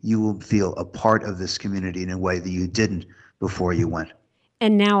community. You will feel a part of this community in a way that you didn't before you went.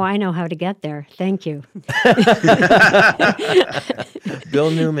 And now I know how to get there. Thank you. Bill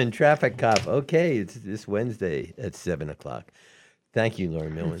Newman, traffic cop. Okay, it's this Wednesday at 7 o'clock. Thank you,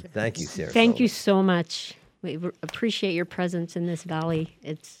 Laurie Millman. Thank you, Sarah. Thank you so much. We appreciate your presence in this valley.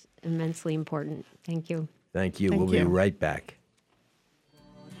 It's immensely important. Thank you. Thank you. We'll be right back.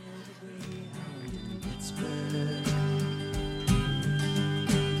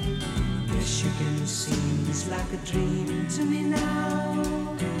 Michigan seems like a dream to me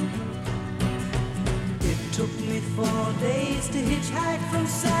now. It Took me 4 days to hitchhike from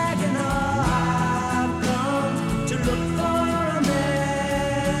Saginaw. I've come to look for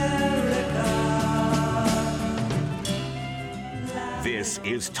America. This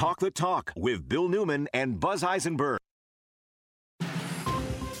is Talk the Talk with Bill Newman and Buzz Eisenberg.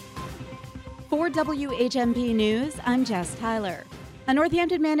 For WHMP News, I'm Jess Tyler. A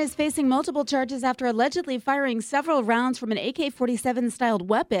Northampton man is facing multiple charges after allegedly firing several rounds from an AK-47-styled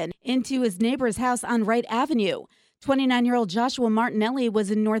weapon into his neighbor's house on Wright Avenue. 29-year-old Joshua Martinelli was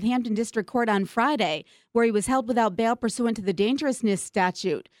in Northampton District Court on Friday, where he was held without bail pursuant to the dangerousness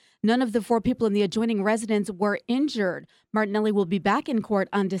statute. None of the 4 people in the adjoining residence were injured. Martinelli will be back in court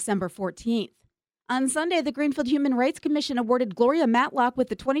on December 14th. On Sunday, the Greenfield Human Rights Commission awarded Gloria Matlock with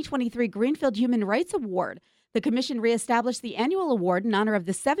the 2023 Greenfield Human Rights Award. The commission reestablished the annual award in honor of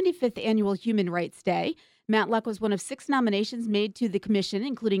the 75th Annual Human Rights Day. Matlock was one of 6 nominations made to the commission,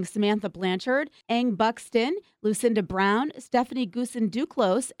 including Samantha Blanchard, Ang Buxton, Lucinda Brown, Stephanie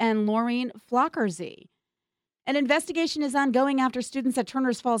Goosen-Duclos, and Laureen Flockersy. An investigation is ongoing after students at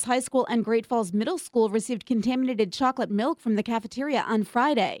Turners Falls High School and Great Falls Middle School received contaminated chocolate milk from the cafeteria on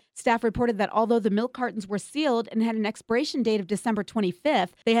Friday. Staff reported that although the milk cartons were sealed and had an expiration date of December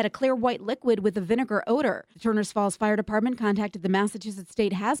 25th, they had a clear white liquid with a vinegar odor. The Turners Falls Fire Department contacted the Massachusetts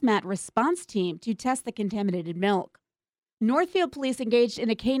State Hazmat Response Team to test the contaminated milk. Northfield police engaged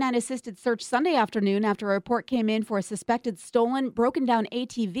in a canine-assisted search Sunday afternoon after a report came in for a suspected stolen, broken-down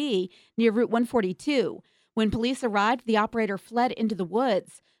ATV near Route 142. When police arrived, the operator fled into the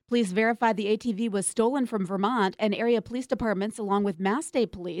woods. Police verified the ATV was stolen from Vermont, and area police departments, along with Mass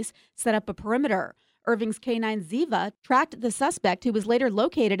State Police, set up a perimeter. Irving's K-9 Ziva tracked the suspect, who was later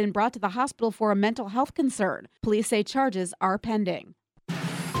located and brought to the hospital for a mental health concern. Police say charges are pending.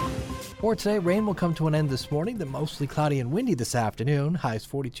 For today, rain will come to an end this morning, then mostly cloudy and windy this afternoon, highs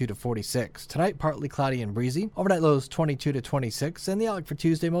 42 to 46. Tonight, partly cloudy and breezy, overnight lows 22 to 26, and the outlook for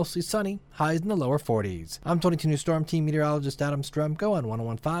Tuesday mostly sunny, highs in the lower 40s. I'm 22 News Storm Team Meteorologist Adam Strumko on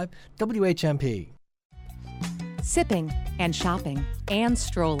 101.5 WHMP. Sipping and shopping and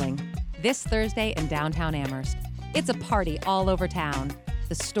strolling. This Thursday in downtown Amherst. It's a party all over town.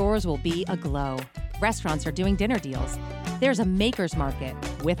 The stores will be aglow. Restaurants are doing dinner deals. There's a maker's market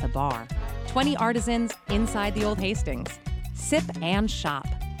with a bar. 20 artisans inside the old Hastings. Sip and shop.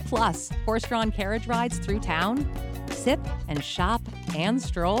 Plus, horse-drawn carriage rides through town. Sip and shop and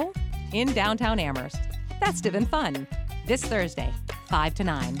stroll in downtown Amherst. Festive and fun. This Thursday, 5 to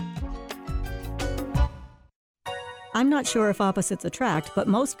 9. I'm not sure if opposites attract, but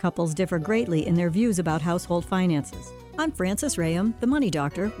most couples differ greatly in their views about household finances. I'm Frances Rayam, the Money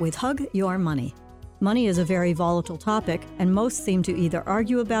Doctor, with Hug Your Money. Money is a very volatile topic, and most seem to either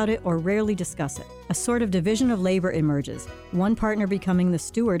argue about it or rarely discuss it. A sort of division of labor emerges, one partner becoming the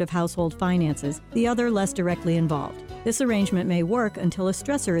steward of household finances, the other less directly involved. This arrangement may work until a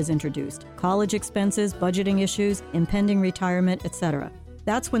stressor is introduced: college expenses, budgeting issues, impending retirement, etc.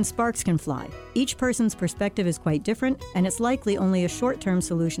 That's when sparks can fly. Each person's perspective is quite different, and it's likely only a short-term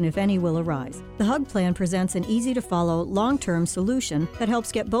solution, if any, will arise. The HUG plan presents an easy-to-follow, long-term solution that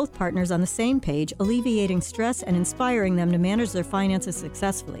helps get both partners on the same page, alleviating stress and inspiring them to manage their finances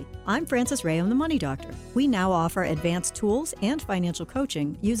successfully. I'm Frances Rayam, the Money Doctor. We now offer advanced tools and financial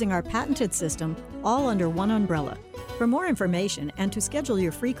coaching using our patented system, all under one umbrella. For more information and to schedule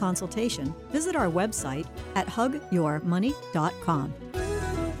your free consultation, visit our website at hugyourmoney.com.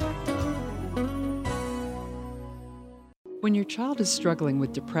 When your child is struggling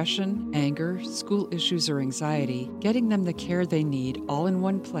with depression, anger, school issues, or anxiety, getting them the care they need all in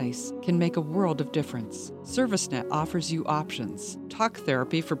one place can make a world of difference. ServiceNet offers you options: talk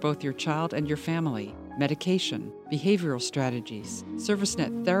therapy for both your child and your family, medication, behavioral strategies.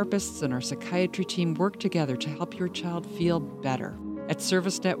 ServiceNet therapists and our psychiatry team work together to help your child feel better. At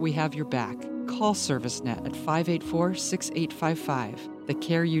ServiceNet, we have your back. Call ServiceNet at 584-6855. The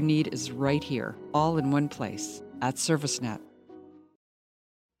care you need is right here, all in one place. At ServiceNet.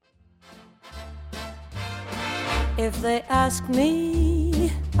 If they ask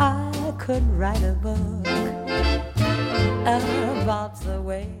me, I could write a book about the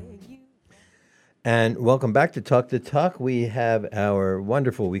way you... And welcome back to Talk the Talk. We have our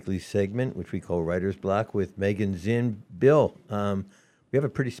wonderful weekly segment, which we call Writer's Block, with Megan Zinn. Bill, we have a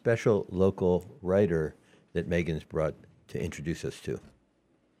pretty special local writer that Megan's brought to introduce us to.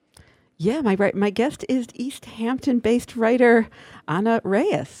 Yeah, my guest is East Hampton-based writer Anna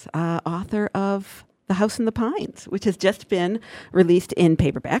Reyes, author of The House in the Pines, which has just been released in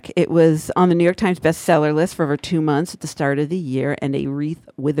paperback. It was on the New York Times bestseller list for over 2 months at the start of the year, and a Reese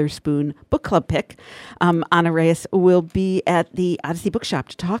Witherspoon book club pick. Anna Reyes will be at the Odyssey Bookshop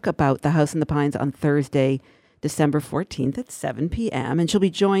to talk about The House in the Pines on Thursday, December 14th at 7 p.m. And she'll be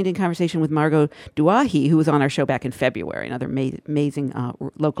joined in conversation with Margot Duahi, who was on our show back in February, another amazing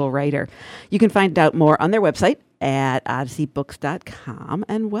local writer. You can find out more on their website at odysseybooks.com.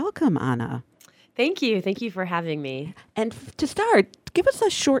 And welcome, Anna. Thank you. Thank you for having me. And to start, give us a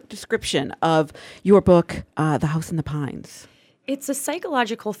short description of your book, The House in the Pines. It's a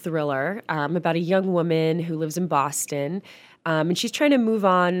psychological thriller about a young woman who lives in Boston. And she's trying to move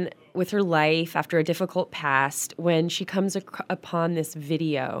on with her life after a difficult past when she comes upon this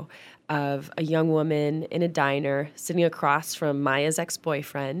video of a young woman in a diner sitting across from Maya's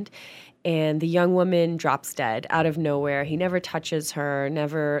ex-boyfriend. And the young woman drops dead out of nowhere. He never touches her,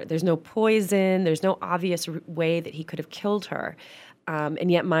 there's no poison, there's no obvious way that he could have killed her.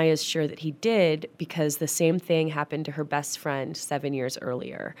 And yet Maya's sure that he did because the same thing happened to her best friend 7 years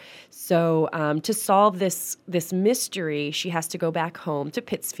earlier. So to solve this mystery, she has to go back home to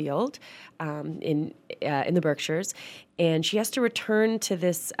Pittsfield in the Berkshires, and she has to return to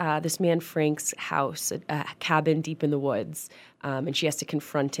this man Frank's house, a cabin deep in the woods, and she has to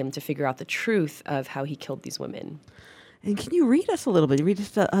confront him to figure out the truth of how he killed these women. And can you read us a little bit? Read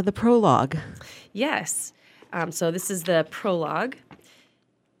us the prologue. Yes. So this is the prologue.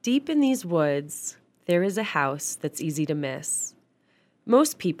 Deep in these woods, there is a house that's easy to miss.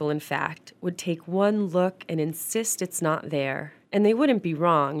 Most people, in fact, would take one look and insist it's not there, and they wouldn't be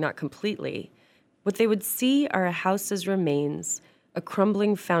wrong, not completely. What they would see are a house's remains, a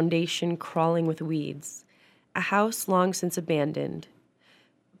crumbling foundation crawling with weeds, a house long since abandoned.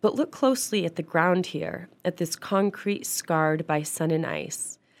 But look closely at the ground here, at this concrete scarred by sun and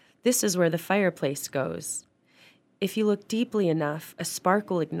ice. This is where the fireplace goes. If you look deeply enough, a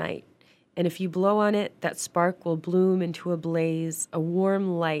spark will ignite, and if you blow on it, that spark will bloom into a blaze, a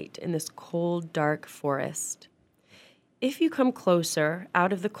warm light in this cold, dark forest. If you come closer,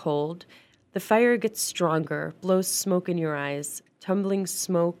 out of the cold, the fire gets stronger, blows smoke in your eyes, tumbling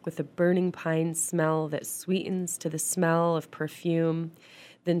smoke with a burning pine smell that sweetens to the smell of perfume,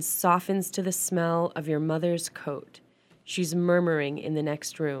 then softens to the smell of your mother's coat. She's murmuring in the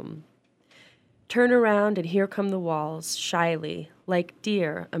next room. Turn around and here come the walls, shyly, like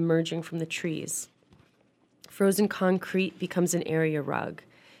deer emerging from the trees. Frozen concrete becomes an area rug.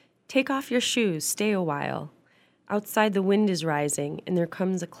 Take off your shoes, stay a while. Outside the wind is rising, and there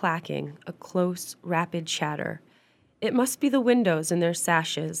comes a clacking, a close, rapid chatter. It must be the windows and their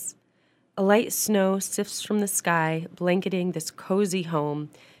sashes. A light snow sifts from the sky, blanketing this cozy home,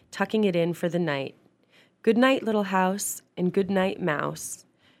 tucking it in for the night. Good night, little house, and good night, mouse.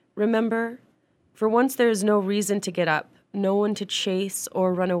 Remember, for once there is no reason to get up, no one to chase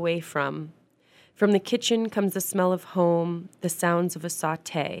or run away from. From the kitchen comes the smell of home, the sounds of a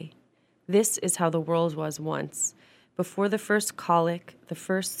sauté. This is how the world was once, before the first colic, the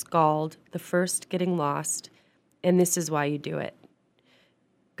first scald, the first getting lost, and this is why you do it.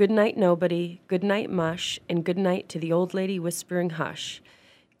 Good night, nobody, good night, mush, and good night to the old lady whispering hush.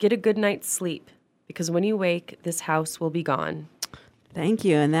 Get a good night's sleep, because when you wake, this house will be gone. Thank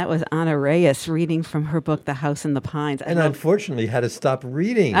you. And that was Anna Reyes reading from her book, The House in the Pines. And unfortunately had to stop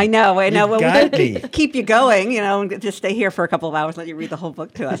reading. I know. You got me. Keep you going, just stay here for a couple of hours, let you read the whole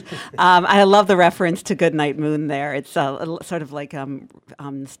book to us. I love the reference to Goodnight Moon there. It's sort of like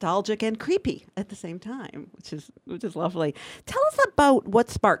nostalgic and creepy at the same time, which is lovely. Tell us about what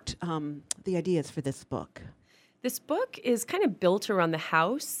sparked the ideas for this book. This book is kind of built around the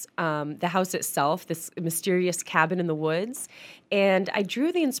house itself, this mysterious cabin in the woods. And I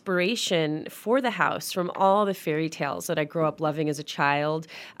drew the inspiration for the house from all the fairy tales that I grew up loving as a child.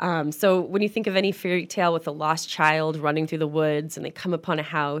 So when you think of any fairy tale with a lost child running through the woods and they come upon a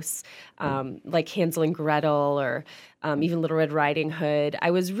house, like Hansel and Gretel or even Little Red Riding Hood, I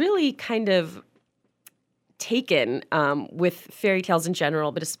was really kind of taken with fairy tales in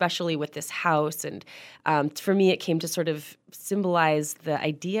general, but especially with this house. And for me, it came to sort of symbolize the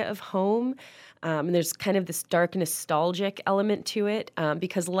idea of home. And there's kind of this dark nostalgic element to it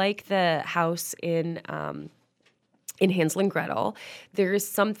because like the house in Hansel and Gretel, there is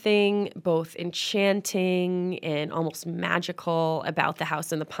something both enchanting and almost magical about the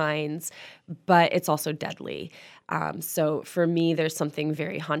house in the pines, but it's also deadly. So for me, there's something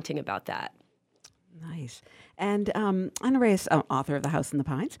very haunting about that. Nice. And Anna Reyes, author of The House in the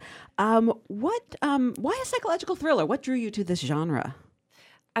Pines. Why a psychological thriller? What drew you to this genre?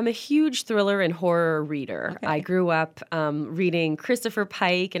 I'm a huge thriller and horror reader. I grew up reading Christopher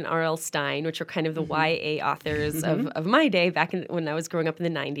Pike and R.L. Stine, which are kind of the YA authors of my day back when I was growing up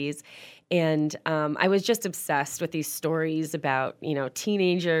in the 90s. And I was just obsessed with these stories about,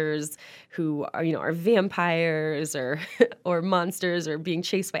 teenagers who are vampires or or monsters or being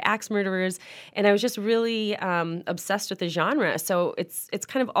chased by axe murderers. And I was just really obsessed with the genre. So it's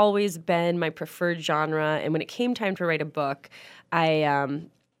kind of always been my preferred genre. And when it came time to write a book, I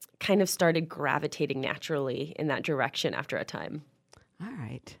kind of started gravitating naturally in that direction after a time. All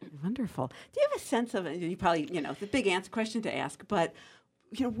right. Wonderful. Do you have a sense of, you probably, it's a big question to ask, but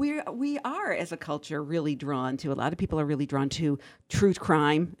we are as a culture really drawn to, a lot of people are really drawn to true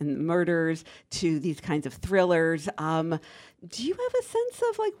crime and murders, to these kinds of thrillers. Do you have a sense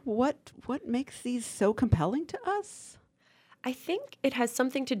of what makes these so compelling to us? I think it has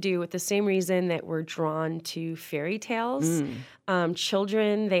something to do with the same reason that we're drawn to fairy tales.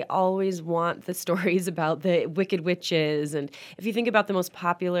 Children, they always want the stories about the wicked witches. And if you think about the most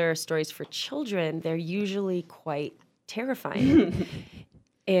popular stories for children, they're usually quite terrifying.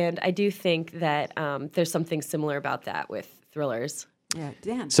 And I do think that there's something similar about that with thrillers. Yeah,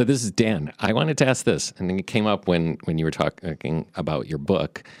 Dan. So this is Dan. I wanted to ask this, and it came up when you were talking about your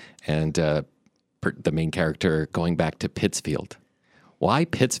book and the main character going back to Pittsfield. Why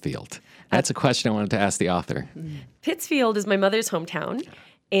Pittsfield? That's a question I wanted to ask the author. Pittsfield is my mother's hometown,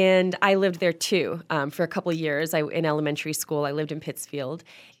 and I lived there too for a couple of years. In elementary school, I lived in Pittsfield,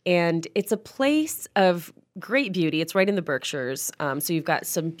 and it's a place of great beauty. It's right in the Berkshires, so you've got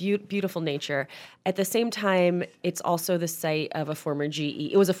some beautiful nature. At the same time, it's also the site of a former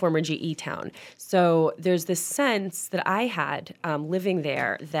GE. It was a former GE town. So there's this sense that I had living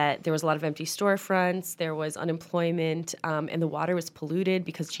there that there was a lot of empty storefronts, there was unemployment, and the water was polluted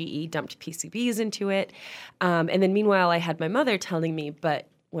because GE dumped PCBs into it. And then meanwhile, I had my mother telling me, but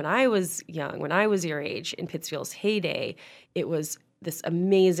when I was young, when I was your age, in Pittsfield's heyday, it was this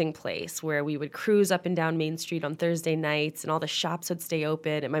amazing place where we would cruise up and down Main Street on Thursday nights and all the shops would stay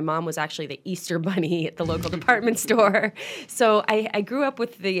open. And my mom was actually the Easter bunny at the local department store. So I grew up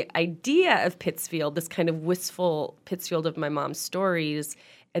with the idea of Pittsfield, this kind of wistful Pittsfield of my mom's stories,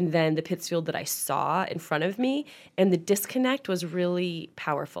 and then the Pittsfield that I saw in front of me. And the disconnect was really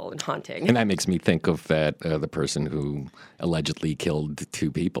powerful and haunting. And that makes me think of the person who allegedly killed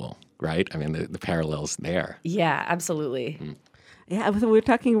 2 people, right? I mean, the parallels there. Yeah, absolutely. Yeah, we're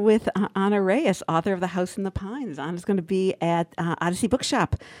talking with Anna Reyes, author of The House in the Pines. Anna's going to be at Odyssey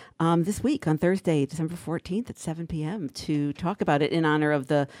Bookshop this week on Thursday, December 14th at 7 p.m. to talk about it in honor of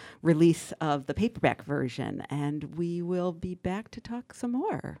the release of the paperback version. And we will be back to talk some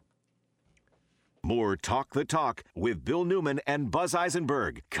more. More Talk the Talk with Bill Newman and Buzz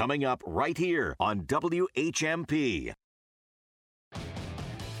Eisenberg coming up right here on WHMP.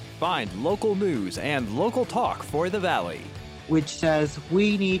 Find local news and local talk for the Valley, which says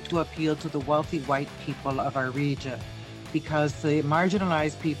we need to appeal to the wealthy white people of our region because the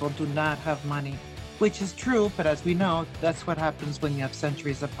marginalized people do not have money, which is true, but as we know, that's what happens when you have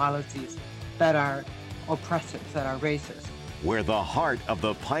centuries of policies that are oppressive, that are racist. Where the heart of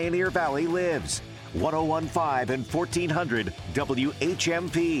the Pioneer Valley lives. 1015 and 1400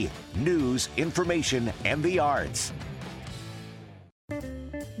 WHMP. News, information, and the arts.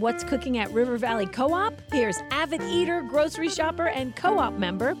 What's cooking at River Valley Co-op? Here's avid eater, grocery shopper, and co-op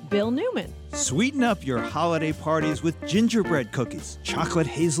member Bill Newman. Sweeten up your holiday parties with gingerbread cookies, chocolate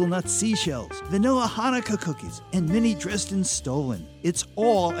hazelnut seashells, vanilla Hanukkah cookies, and mini Dresden Stollen. It's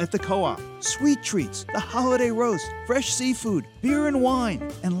all at the Co-op. Sweet treats, the holiday roast, fresh seafood, beer and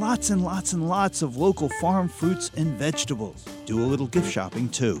wine, and lots of local farm fruits and vegetables. Do a little gift shopping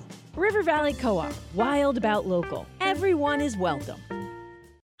too. River Valley Co-op, wild about local. Everyone is welcome.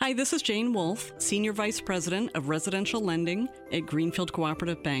 Hi, this is Jane Wolf, Senior Vice President of Residential Lending at Greenfield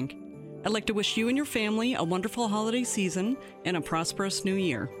Cooperative Bank. I'd like to wish you and your family a wonderful holiday season and a prosperous new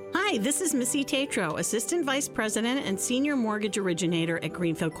year. Hi, this is Missy Tatro, Assistant Vice President and Senior Mortgage Originator at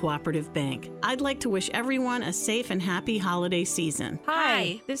Greenfield Cooperative Bank. I'd like to wish everyone a safe and happy holiday season.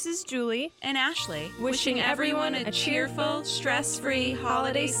 Hi, this is Julie and Ashley, wishing everyone a cheerful, stress-free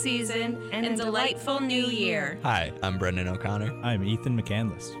holiday season and a delightful new year. Hi, I'm Brendan O'Connor. I'm Ethan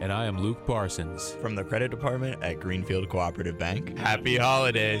McCandless. And I am Luke Parsons. From the Credit Department at Greenfield Cooperative Bank. Happy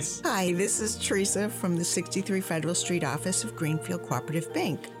holidays. Hi, this is Teresa from the 63 Federal Street office of Greenfield Cooperative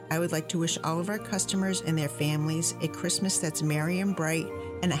Bank. I would like to wish all of our customers and their families a Christmas that's merry and bright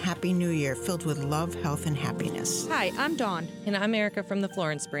and a happy new year filled with love, health, and happiness. Hi, I'm Dawn. And I'm Erica from the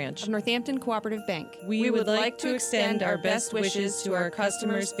Florence branch of Northampton Cooperative Bank. We would like to extend our best wishes to our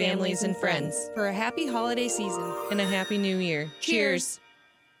customers, families, and friends for a happy holiday season and a happy new year. Cheers.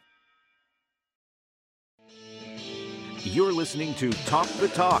 You're listening to Talk the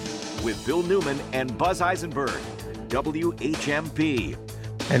Talk with Bill Newman and Buzz Eisenberg, WHMP.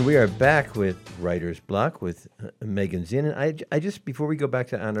 And we are back with Writer's Block with Megan Zinn. And I just, before we go back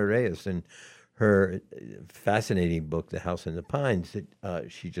to Ana Reyes and her fascinating book, The House in the Pines,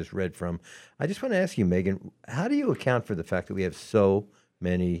 that she just read from, I just want to ask you, Megan, how do you account for the fact that we have so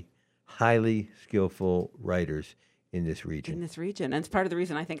many highly skillful writers in this region? In this region. And it's part of the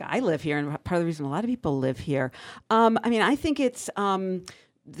reason I think I live here and part of the reason a lot of people live here. I think it's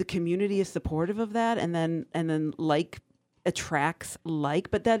the community is supportive of that and then like attracts like,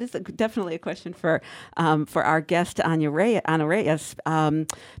 but that is definitely a question for our guest Ana Reyes,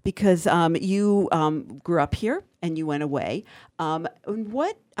 because you grew up here and you went away. How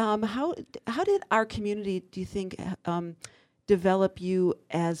did our community, do you think, develop you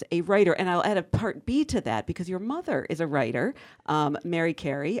as a writer? And I'll add a part B to that because your mother is a writer, Mary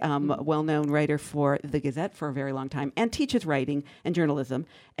Carey, a well-known writer for the Gazette for a very long time and teaches writing and journalism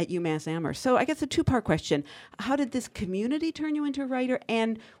at UMass Amherst. So I guess a two-part question. How did this community turn you into a writer,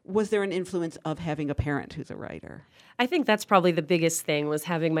 and was there an influence of having a parent who's a writer? I think that's probably the biggest thing, was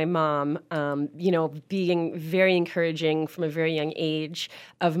having my mom, being very encouraging from a very young age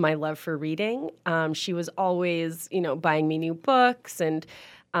of my love for reading. She was always, buying me new books and,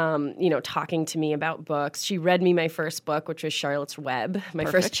 talking to me about books. She read me my first book, which was Charlotte's Web, my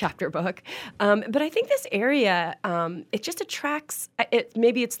first chapter book. But I think this area, it just attracts,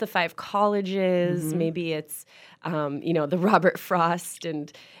 maybe it's the 5 colleges, maybe it's, the Robert Frost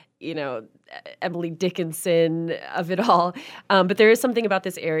and, Emily Dickinson of it all. But there is something about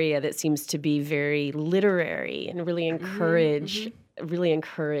this area that seems to be very literary and really encourage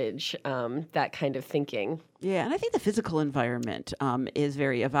that kind of thinking. Yeah, and I think the physical environment is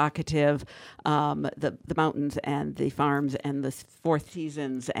very evocative. The mountains and the farms and the 4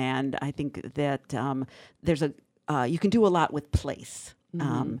 seasons, and I think that there's you can do a lot with place.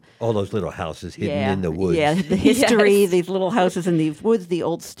 All those little houses hidden in the woods. Yeah, the history, these little houses in these woods, the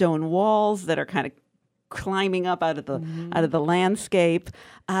old stone walls that are kind of climbing up out of the landscape.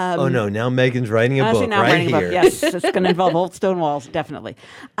 Oh no! Now Megan's writing a book right here. Yes, it's going to involve old stone walls, definitely.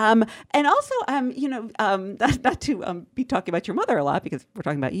 And also, not to be talking about your mother a lot because we're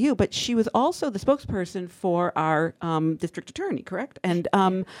talking about you, but she was also the spokesperson for our district attorney, correct? And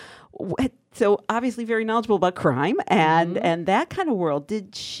so obviously very knowledgeable about crime and that kind of world.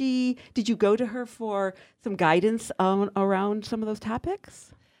 Did you go to her for some guidance around some of those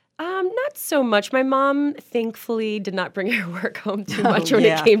topics? Not so much. My mom, thankfully, did not bring her work home too much when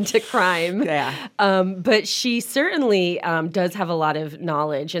it came to crime. Yeah. But she certainly does have a lot of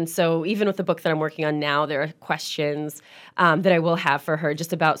knowledge. And so even with the book that I'm working on now, there are questions that I will have for her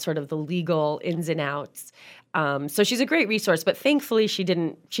just about sort of the legal ins and outs. So she's a great resource, but thankfully she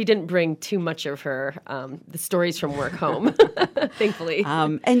didn't bring too much of her the stories from work home. Thankfully.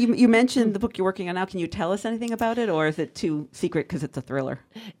 And you mentioned the book you're working on now. Can you tell us anything about it, or is it too secret because it's a thriller?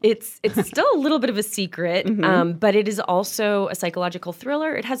 It's still a little bit of a secret, but it is also a psychological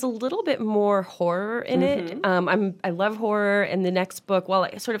thriller. It has a little bit more horror in it. I love horror, and the next book, while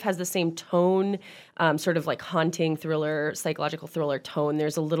it sort of has the same tone, sort of like haunting thriller, psychological thriller tone,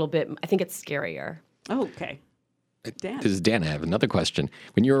 there's a little bit. I think it's scarier. Oh, okay. Dan. This is Dan. I have another question.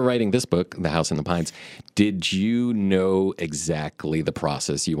 When you were writing this book, The House in the Pines, did you know exactly the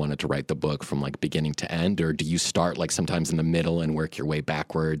process you wanted to write the book from like beginning to end, or do you start like sometimes in the middle and work your way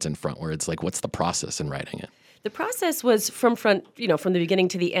backwards and frontwards? Like, what's the process in writing it? The process was from the beginning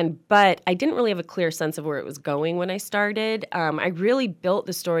to the end, but I didn't really have a clear sense of where it was going when I started. I really built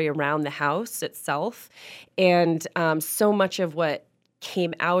the story around the house itself, and so much of what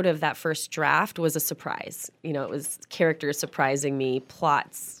came out of that first draft was a surprise. It was characters surprising me,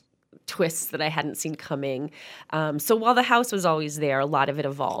 plots, twists that I hadn't seen coming. So while the house was always there, a lot of it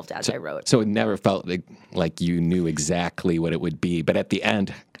evolved as I wrote. So it never felt like you knew exactly what it would be. But at the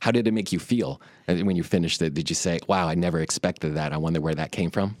end, how did it make you feel? And when you finished it, did you say, wow, I never expected that. I wonder where that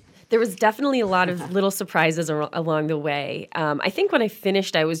came from? There was definitely a lot of little surprises along the way. I think when I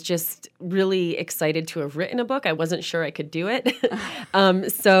finished, I was just really excited to have written a book. I wasn't sure I could do it.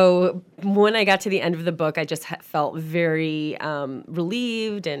 So when I got to the end of the book, I just felt very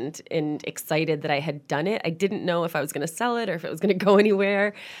relieved and excited that I had done it. I didn't know if I was going to sell it or if it was going to go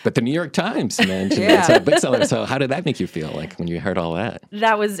anywhere. But the New York Times mentioned it's a bestseller. So how did that make you feel like when you heard all that?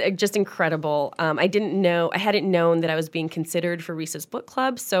 That was just incredible. I hadn't known that I was being considered for Reese's Book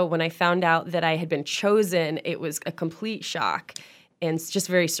Club. So when I found out that I had been chosen, it was a complete shock, and it's just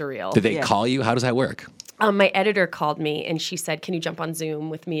very surreal. Did they call you? How does that work? My editor called me, and she said, can you jump on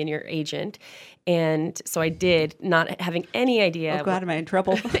Zoom with me and your agent? And so I did, not having any idea. Oh God, am I in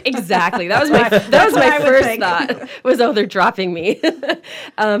trouble? Exactly. That was my first thought. Was they're dropping me.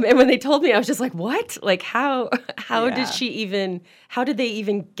 And when they told me, I was just like, what? Like how did they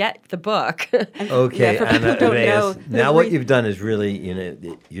even get the book? Okay, for people who don't know, now what you've done is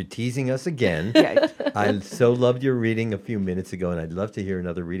really, you're teasing us again. Yeah. I so loved your reading a few minutes ago, and I'd love to hear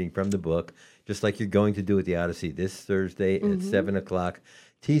another reading from the book, just like you're going to do at the Odyssey this Thursday at 7 o'clock.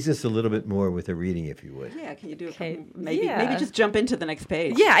 Tease us a little bit more with a reading, if you would. Yeah, can you do it? Maybe just jump into the next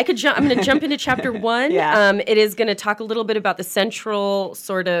page. Yeah, I could jump. I'm going to jump into chapter 1. Yeah. It is going to talk a little bit about the central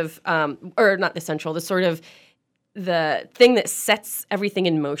sort of, or not the central, the sort of the thing that sets everything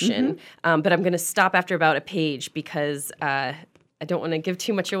in motion. But I'm going to stop after about a page because I don't want to give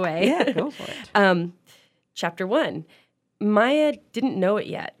too much away. Yeah, go for it. Chapter 1. Maya didn't know it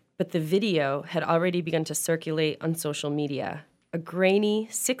yet, but the video had already begun to circulate on social media. A grainy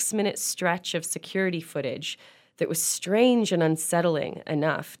 6-minute stretch of security footage that was strange and unsettling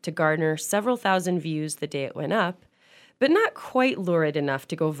enough to garner several thousand views the day it went up, but not quite lurid enough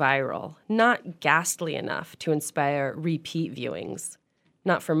to go viral, not ghastly enough to inspire repeat viewings.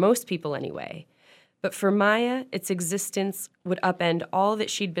 Not for most people anyway. But for Maya, its existence would upend all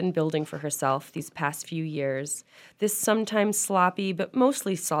that she'd been building for herself these past few years, this sometimes sloppy but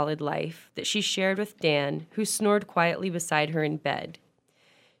mostly solid life that she shared with Dan, who snored quietly beside her in bed.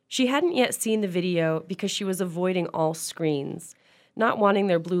 She hadn't yet seen the video because she was avoiding all screens, not wanting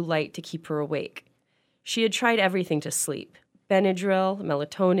their blue light to keep her awake. She had tried everything to sleep: Benadryl,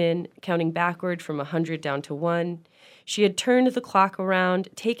 melatonin, counting backward from 100 down to 1. She had turned the clock around,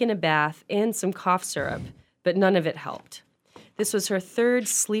 taken a bath, and some cough syrup, but none of it helped. This was her 3rd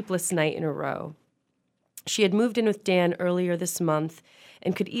sleepless night in a row. She had moved in with Dan earlier this month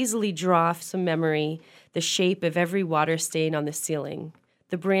and could easily draw from memory the shape of every water stain on the ceiling,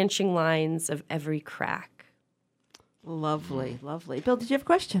 the branching lines of every crack. Lovely, lovely. Bill, did you have a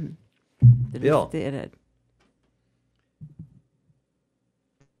question? Bill. Did it.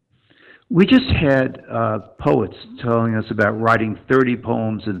 We just had poets telling us about writing 30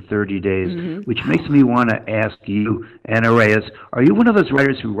 poems in 30 days, which makes me want to ask you, Anna Reyes, are you one of those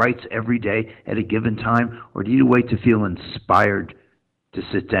writers who writes every day at a given time, or do you wait to feel inspired to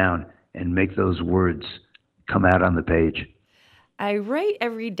sit down and make those words come out on the page? I write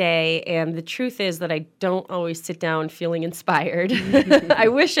every day, and the truth is that I don't always sit down feeling inspired. I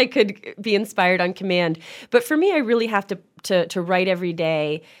wish I could be inspired on command. But for me, I really have to write every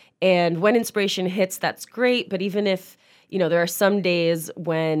day. And when inspiration hits, that's great. But even if, there are some days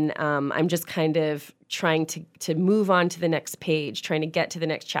when I'm just kind of trying to move on to the next page, trying to get to the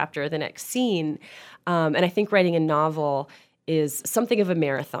next chapter, the next scene. And I think writing a novel is something of a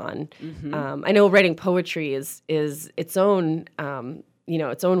marathon. I know writing poetry is its own,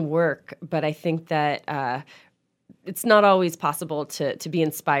 its own work. But I think that it's not always possible to be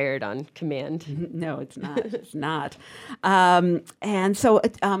inspired on command. No, it's not. It's not. And so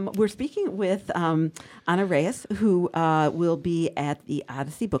we're speaking with Anna Reyes, who will be at the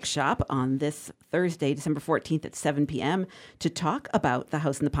Odyssey Bookshop on this Thursday, December 14th at 7 p.m. to talk about The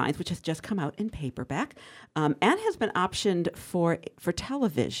House in the Pines, which has just come out in paperback and has been optioned for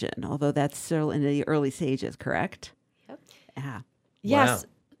television, although that's still in the early stages, correct? Yep. Yeah. Yes. Wow.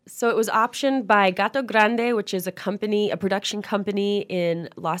 So it was optioned by Gato Grande, which is a production company in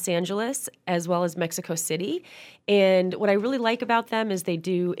Los Angeles, as well as Mexico City. And what I really like about them is they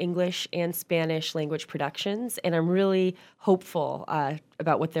do English and Spanish language productions. And I'm really hopeful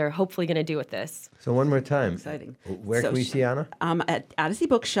about what they're hopefully going to do with this. So one more time. Exciting. Where can we see Anna? At Odyssey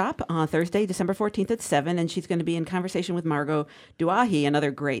Bookshop on Thursday, December 14th at 7. And she's going to be in conversation with Margot Duahi,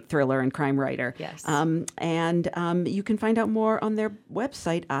 another great thriller and crime writer. Yes. And you can find out more on their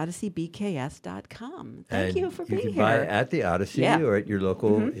website, odysseybks.com. Thank you for being here. You can buy at the Odyssey or at your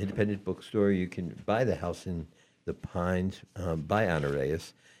local independent bookstore. You can buy The House in the Pines by Anna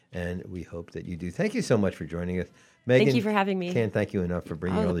Reyes, and we hope that you do. Thank you so much for joining us. Megan, thank you for having me. Can't thank you enough for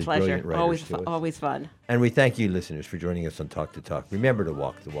bringing all these brilliant writers to us. Always fun. And we thank you, listeners, for joining us on Talk to Talk. Remember to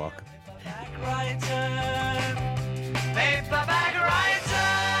walk the walk.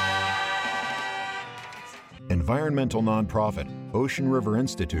 Environmental nonprofit Ocean River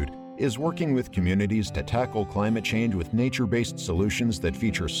Institute is working with communities to tackle climate change with nature-based solutions that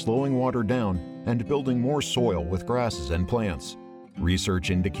feature slowing water down and building more soil with grasses and plants. Research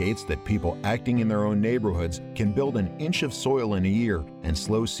indicates that people acting in their own neighborhoods can build an inch of soil in a year and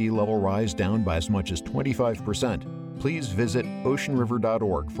slow sea level rise down by as much as 25%. Please visit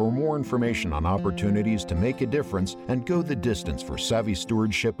oceanriver.org for more information on opportunities to make a difference and go the distance for savvy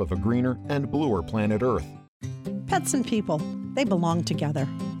stewardship of a greener and bluer planet Earth. Pets and people, they belong together.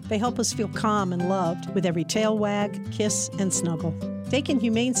 They help us feel calm and loved with every tail wag, kiss, and snuggle. Dakin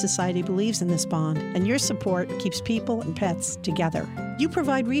Humane Society believes in this bond, and your support keeps people and pets together. You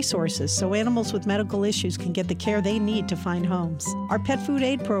provide resources so animals with medical issues can get the care they need to find homes. Our pet food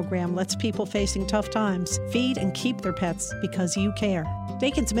aid program lets people facing tough times feed and keep their pets because you care.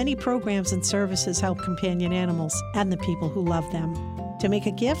 Dakin's many programs and services help companion animals and the people who love them. To make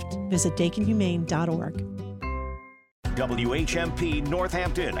a gift, visit dakinhumane.org. WHMP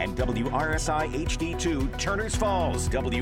Northampton and WRSI HD2 Turners Falls.